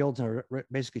these guilds and are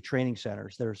basically training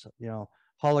centers. There's,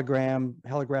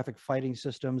 holographic fighting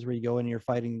systems where you go in and you're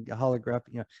fighting a holograph,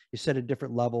 you set at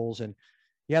different levels, and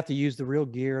you have to use the real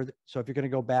gear. So if you're going to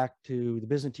go back to the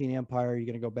Byzantine Empire, you're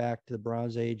going to go back to the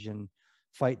Bronze Age and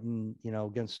fighting,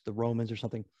 against the Romans or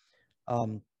something.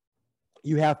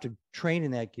 You have to train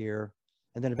in that gear.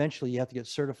 And then eventually you have to get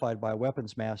certified by a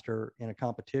weapons master in a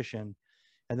competition.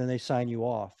 And then they sign you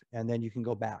off, and then you can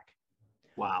go back.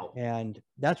 Wow. And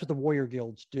that's what the warrior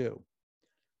guilds do.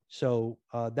 So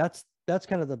that's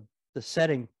kind of the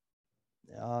setting,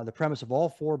 the premise of all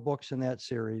 4 books in that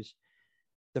series.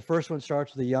 The first one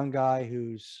starts with a young guy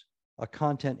who's a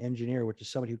content engineer, which is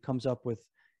somebody who comes up with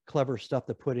clever stuff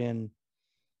to put in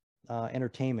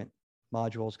entertainment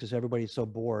modules because everybody's so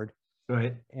bored.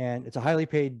 Right. And it's a highly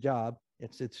paid job.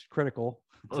 It's critical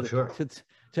to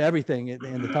everything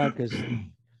in the time, because the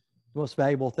most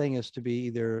valuable thing is to be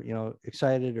either,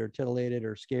 excited or titillated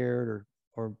or scared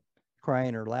or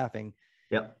crying or laughing.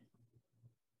 Yep.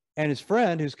 And his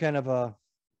friend, who's kind of a,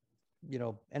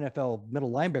 NFL middle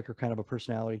linebacker kind of a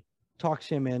personality, talks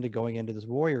him into going into this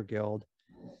warrior guild,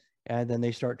 and then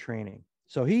they start training.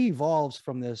 So he evolves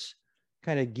from this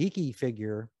kind of geeky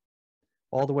figure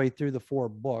all the way through the 4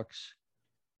 books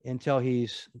until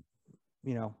he's,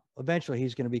 eventually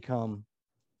he's going to become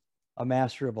a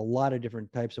master of a lot of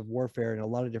different types of warfare and a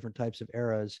lot of different types of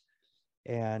eras.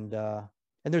 And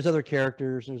there's other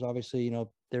characters. There's obviously,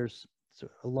 there's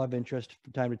a love interest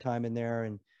from time to time in there,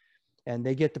 and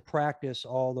they get to practice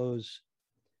all those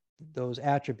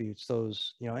attributes, and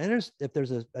if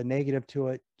there's a negative to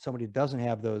it, somebody who doesn't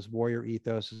have those warrior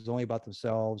ethos, is only about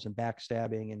themselves and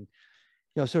backstabbing, and,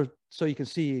 so you can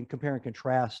see and compare and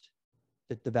contrast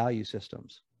the value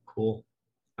systems. Cool.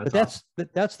 But that's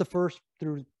the first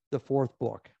through the 4th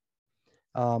book.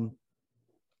 And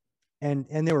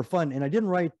they were fun. And I didn't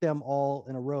write them all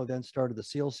in a row, then started the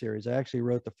SEAL series. I actually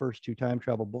wrote the first 2 time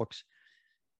travel books,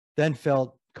 then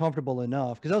felt comfortable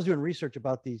enough, because I was doing research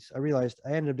about these. I realized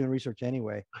I ended up doing research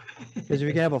anyway, because if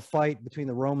you can have a fight between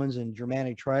the Romans and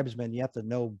Germanic tribesmen, you have to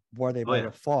know where they might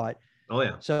have fought. Oh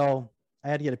yeah. So I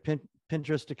had to get a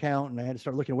Pinterest account, and I had to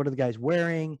start looking at what are the guys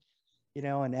wearing,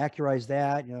 and accurize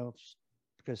that,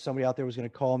 because somebody out there was going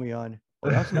to call me on,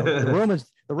 the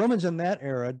Romans in that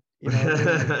era,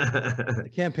 the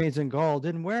campaigns in Gaul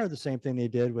didn't wear the same thing they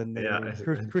did when they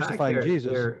were crucifying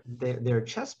Jesus. Their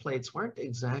chest plates weren't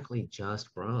exactly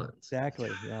just bronze.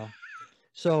 Exactly. Yeah.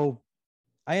 So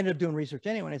I ended up doing research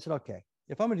anyway. And I said, okay,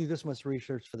 if I'm going to do this much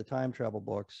research for the time travel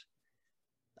books,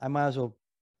 I might as well,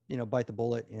 bite the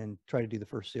bullet and try to do the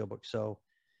first SEAL book. So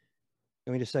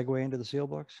can we just segue into the SEAL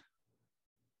books?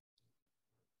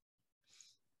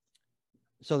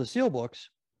 So the SEAL books,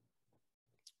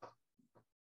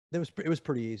 it was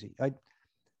pretty easy.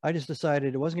 I just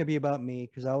decided it wasn't going to be about me,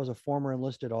 because I was a former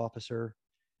enlisted officer.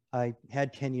 I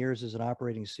had 10 years as an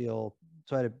operating SEAL,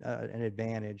 so I had an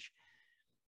advantage.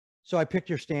 So I picked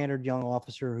your standard young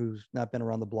officer who's not been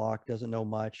around the block, doesn't know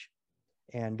much.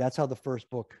 And that's how the first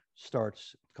book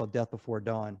starts, called Death Before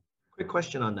Dawn. Quick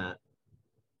question on that,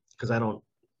 because I don't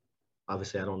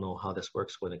know how this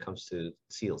works when it comes to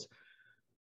SEALs.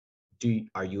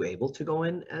 Are you able to go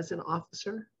in as an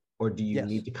officer, or do you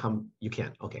need to come? You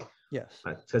can. Okay. Yes.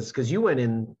 Because you went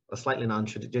in a slightly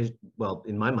non-traditional, well,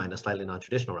 in my mind, a slightly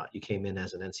non-traditional route. You came in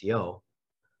as an NCO,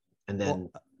 and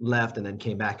then left, and then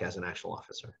came back as an actual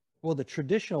officer. Well, the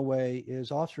traditional way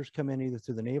is officers come in either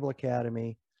through the Naval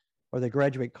Academy, or they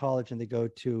graduate college and they go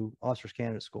to Officers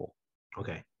Candidate School.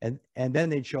 Okay. And then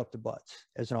they'd show up to BUD/S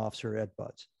as an officer at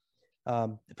BUD/S.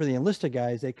 For the enlisted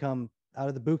guys, they come out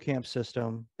of the boot camp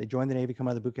system. They join the Navy, come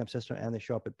out of the boot camp system, and they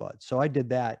show up at BUD/S. So I did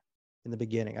that in the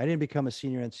beginning. I didn't become a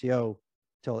senior NCO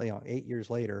till 8 years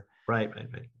later. Right.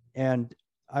 And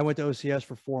I went to OCS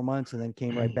for 4 months and then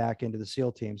came right back into the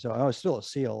SEAL team. So I was still a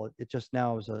SEAL. It just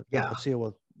now was a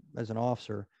SEAL as an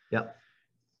officer. Yep.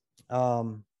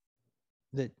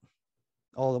 That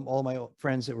all my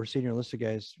friends that were senior enlisted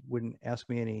guys wouldn't ask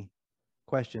me any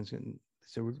questions, and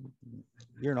so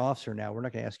you're an officer now. We're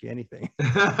not going to ask you anything.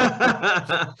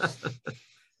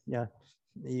 Yeah,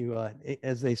 you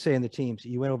as they say in the teams,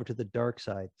 you went over to the dark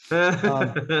side.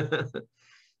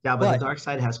 Yeah, but the dark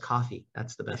side has coffee.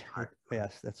 That's the best part.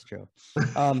 Yes, that's true.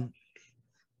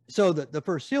 So the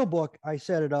first SEAL book, I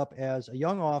set it up as a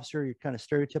young officer, your kind of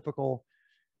stereotypical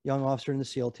young officer in the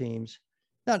SEAL teams,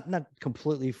 not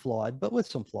completely flawed, but with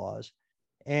some flaws,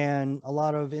 and a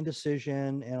lot of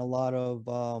indecision and a lot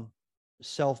of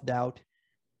self-doubt,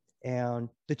 and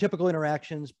the typical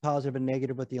interactions, positive and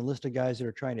negative, with the enlisted guys that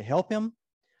are trying to help him,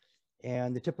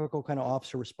 and the typical kind of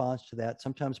officer response to that,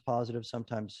 sometimes positive,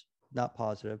 sometimes not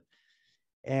positive.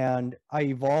 And I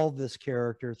evolved this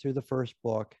character through the first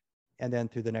book and then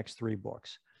through the next 3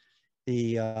 books.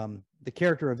 The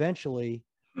character eventually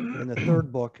in the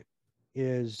third book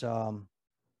is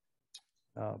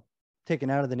taken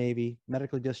out of the Navy,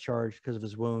 medically discharged because of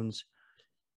his wounds,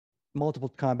 multiple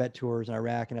combat tours in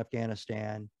Iraq and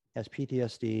Afghanistan, has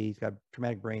PTSD, he's got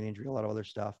traumatic brain injury, a lot of other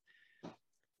stuff.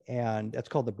 And that's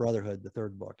called The Brotherhood, the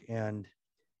third book. And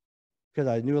because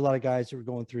I knew a lot of guys that were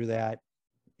going through that,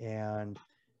 and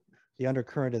the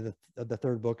undercurrent of the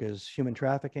third book is human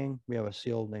trafficking. We have a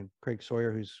SEAL named Craig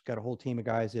Sawyer who's got a whole team of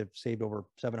guys that have saved over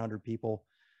 700 people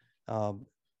down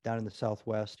in the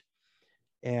Southwest.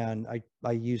 And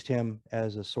I used him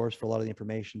as a source for a lot of the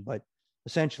information. But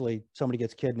essentially, somebody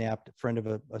gets kidnapped, a friend of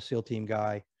a SEAL team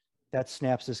guy, that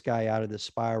snaps this guy out of this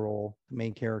spiral, the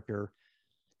main character,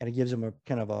 and it gives him a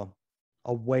kind of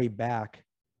a way back,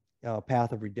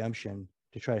 path of redemption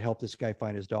to try to help this guy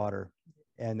find his daughter.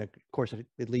 And of course,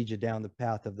 it leads you down the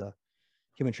path of the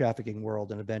human trafficking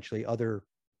world, and eventually other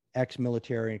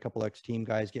ex-military and a couple ex-team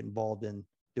guys get involved in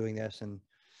doing this. And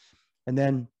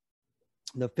then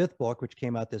the 5th book, which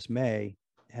came out this May,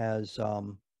 has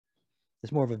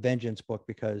it's more of a vengeance book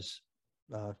because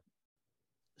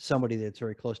somebody that's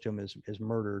very close to him is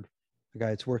murdered. A guy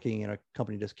that's working in a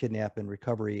company does kidnap and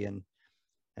recovery, and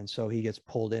so he gets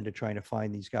pulled into trying to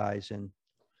find these guys,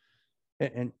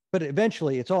 but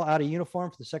eventually it's all out of uniform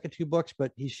for the second 2 books,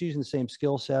 but he's using the same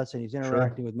skill sets and he's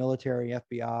interacting with military,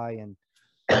 FBI,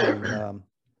 and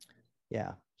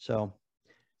yeah. So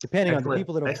depending on the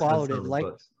people that have followed it, like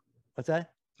books. What's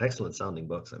that? Excellent sounding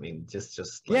books. I mean, just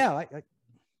like... Yeah,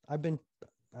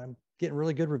 I'm getting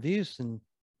really good reviews, and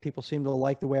people seem to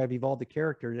like the way I've evolved the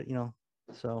character,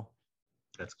 so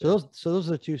that's good. So those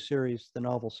are the 2 series, the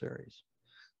novel series.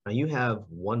 Now you have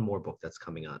one more book that's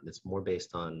coming out. It's more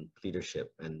based on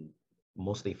leadership and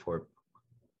mostly for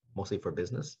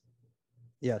business.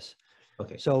 Yes.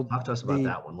 Okay. So talk to us about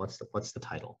that one. What's the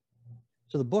title?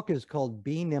 So the book is called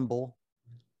Be Nimble: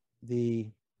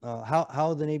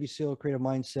 How the Navy SEAL Creative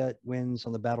Mindset Wins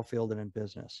on the Battlefield and in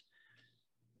Business.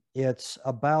 It's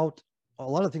about a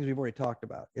lot of things we've already talked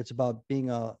about. It's about being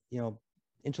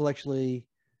intellectually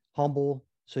humble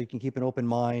so you can keep an open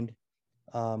mind.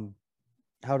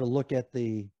 How to look at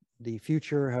the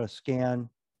future, how to scan,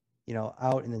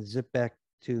 out and then zip back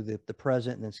to the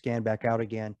present and then scan back out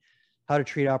again. How to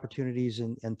treat opportunities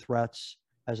and threats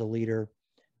as a leader.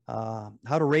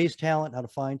 How to raise talent, how to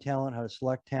find talent, how to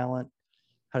select talent,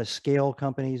 how to scale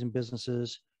companies and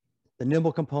businesses. The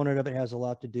nimble component of it has a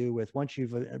lot to do with, once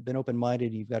you've been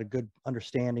open-minded, you've got a good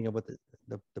understanding of what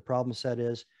the problem set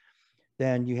is,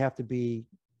 then you have to be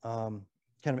kind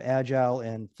of agile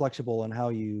and flexible in how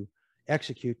you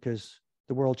execute, because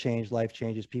the world changed, life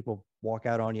changes, people walk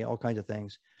out on you, all kinds of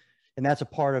things. And that's a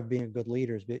part of being a good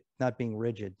leader, is not being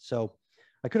rigid. So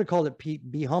I could have called it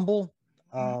Be Humble,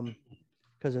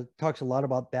 because it talks a lot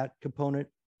about that component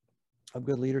of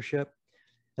good leadership.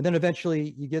 And then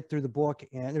eventually you get through the book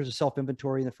and there's a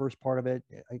self-inventory in the first part of it.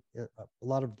 A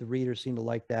lot of the readers seem to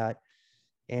like that.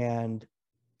 And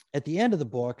at the end of the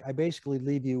book, I basically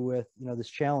leave you with, this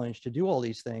challenge to do all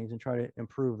these things and try to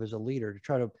improve as a leader, to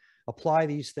try to apply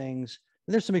these things.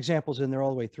 And there's some examples in there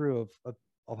all the way through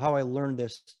of how I learned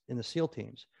this in the SEAL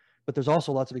teams. But there's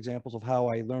also lots of examples of how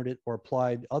I learned it or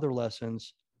applied other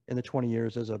lessons in the 20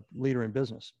 years as a leader in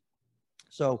business.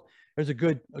 So there's a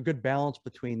good balance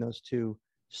between those 2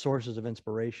 sources of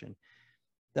inspiration.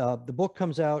 The book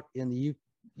comes out in the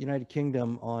United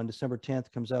Kingdom on December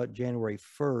 10th, comes out January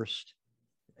 1st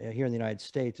here in the United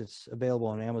States. It's available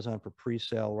on Amazon for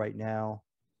pre-sale right now,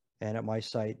 and at my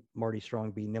site,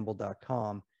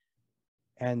 martystrongbenimble.com.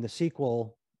 And the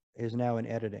sequel is now in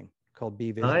editing, called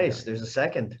Be Visionary. Nice. There's a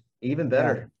second, even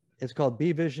better. Yeah. It's called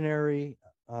Be Visionary: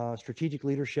 Strategic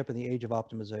Leadership in the Age of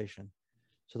Optimization.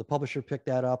 So the publisher picked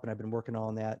that up, and I've been working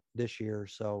on that this year.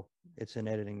 So it's in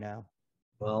editing now.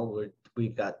 Well,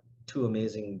 we've got 2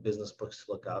 amazing business books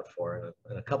to look out for,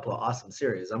 and a couple of awesome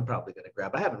series I'm probably going to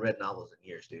grab. I haven't read novels in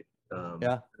years, dude. And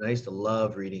I used to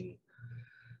love reading.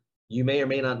 You may or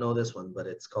may not know this one, but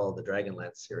it's called the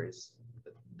Dragonlance series.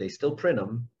 They still print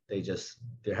them.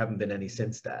 There haven't been any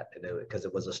since that, because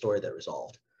it was a story that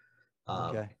resolved.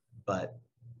 But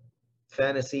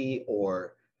fantasy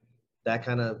or that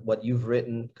kind of what you've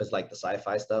written, because like the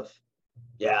sci-fi stuff,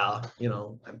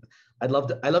 I'd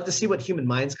love to see what human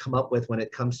minds come up with when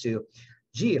it comes to,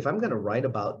 gee, if I'm going to write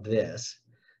about this,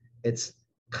 it's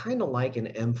kind of like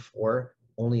an M4,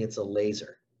 only it's a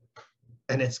laser,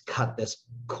 and it's got this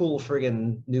cool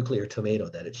friggin' nuclear tomato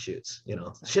that it shoots,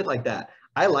 shit like that.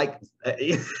 I like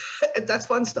that's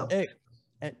fun stuff. Hey,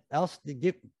 and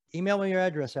email me your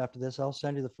address after this. I'll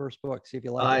send you the first book. See if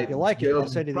you like it. If you like it, I'll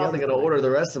send you the other. Probably going to order the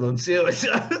rest of them too.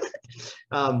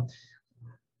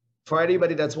 For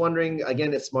anybody that's wondering,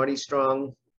 again, it's Marty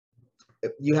Strong.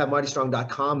 You have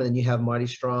martystrong.com, and then you have Marty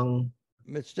Strong.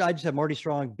 I just have Marty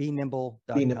Strong,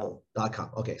 BeNimble.com.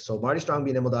 BeNimble.com. Okay, so Marty Strong,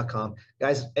 BeNimble.com.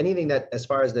 Guys, anything that, as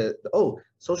far as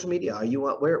social media, are you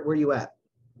on? Where are you at?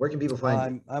 Where can people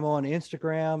find you? I'm on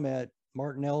Instagram at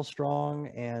Martin L. Strong,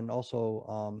 and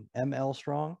also ML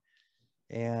Strong,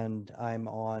 and I'm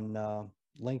on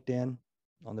LinkedIn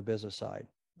on the business side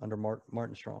under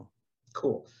Martin Strong.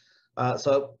 Cool.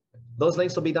 So those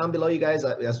links will be down below, you guys.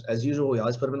 As usual, we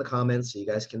always put them in the comments so you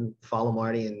guys can follow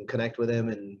Marty and connect with him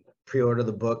and pre-order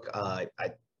the book. I'm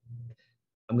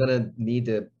gonna need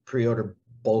to pre-order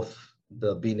both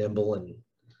the Be Nimble and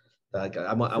I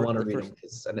want to read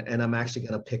them, and I'm actually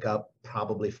going to pick up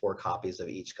probably 4 copies of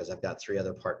each, because I've got 3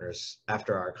 other partners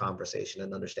after our conversation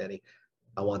and understanding.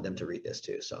 I want them to read this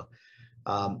too. So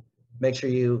make sure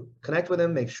you connect with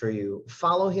him. Make sure you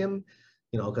follow him,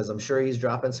 because I'm sure he's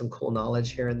dropping some cool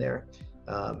knowledge here and there.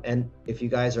 And if you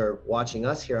guys are watching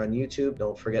us here on YouTube,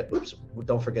 don't forget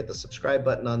the subscribe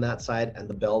button on that side and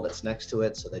the bell that's next to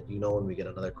it, so that you know when we get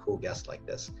another cool guest like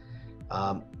this.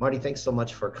 Marty, thanks so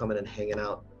much for coming and hanging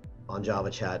out on Java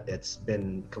Chat. It's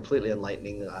been completely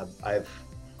enlightening.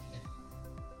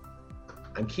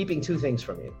 I'm keeping 2 things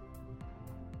from you.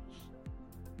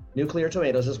 Nuclear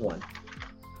tomatoes is one.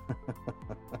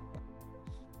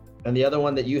 And the other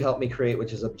one that you helped me create,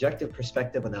 which is objective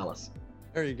perspective analysis.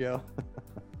 There you go.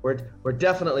 we're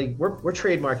definitely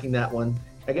trademarking that one.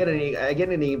 I get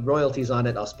any royalties on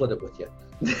it, I'll split it with you.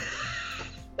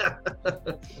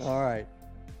 All right.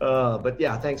 But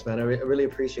yeah, thanks, man. I really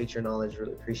appreciate your knowledge,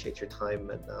 really appreciate your time,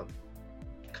 and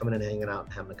coming and hanging out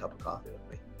and having a cup of coffee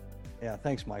with me. Yeah,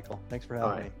 thanks, Michael. Thanks for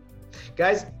having me.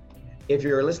 Guys, if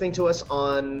you're listening to us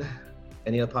on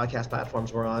any of the podcast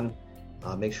platforms we're on,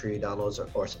 make sure you download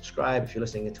or subscribe. If you're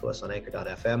listening to us on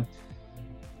anchor.fm,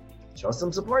 show us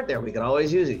some support there. We can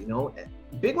always use it,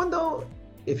 Big one though,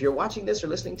 if you're watching this or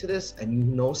listening to this and you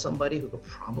know somebody who could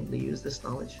probably use this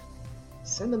knowledge,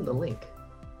 send them the link.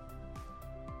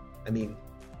 I mean,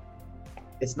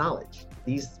 it's knowledge.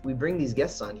 We bring these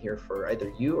guests on here for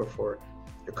either you or for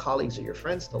your colleagues or your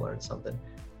friends to learn something.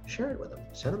 Share it with them.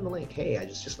 Send them the link. Hey, I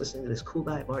just listening to this cool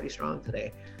guy, Marty Strong,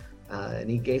 today, and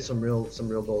he gave some real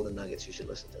golden nuggets. You should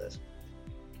listen to this.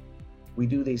 We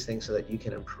do these things so that you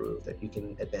can improve, that you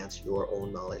can advance your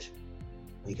own knowledge,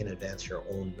 you can advance your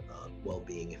own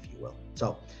well-being, if you will.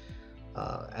 So,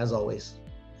 as always,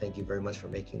 thank you very much for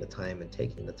making the time and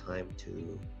taking the time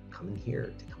to come in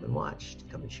here, to come and watch, to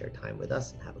come and share time with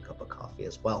us and have a cup of coffee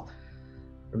as well.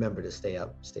 Remember to stay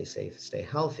up, stay safe, stay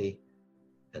healthy,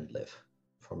 and live.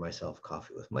 For myself,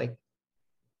 Coffee with Mike,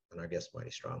 and our guest,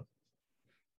 Marty Strong.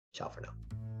 Ciao for now.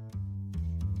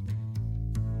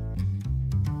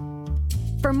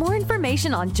 For more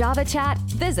information on Java Chat,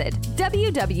 visit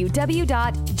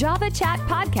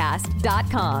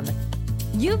www.javachatpodcast.com.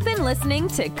 You've been listening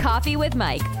to Coffee with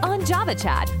Mike on Java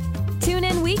Chat. Tune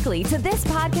in weekly to this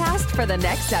podcast for the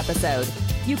next episode.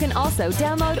 You can also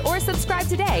download or subscribe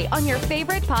today on your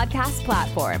favorite podcast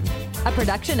platform. A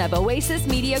production of Oasis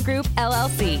Media Group,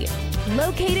 LLC.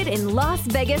 Located in Las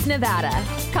Vegas, Nevada.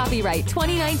 Copyright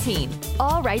 2019.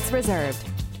 All rights reserved.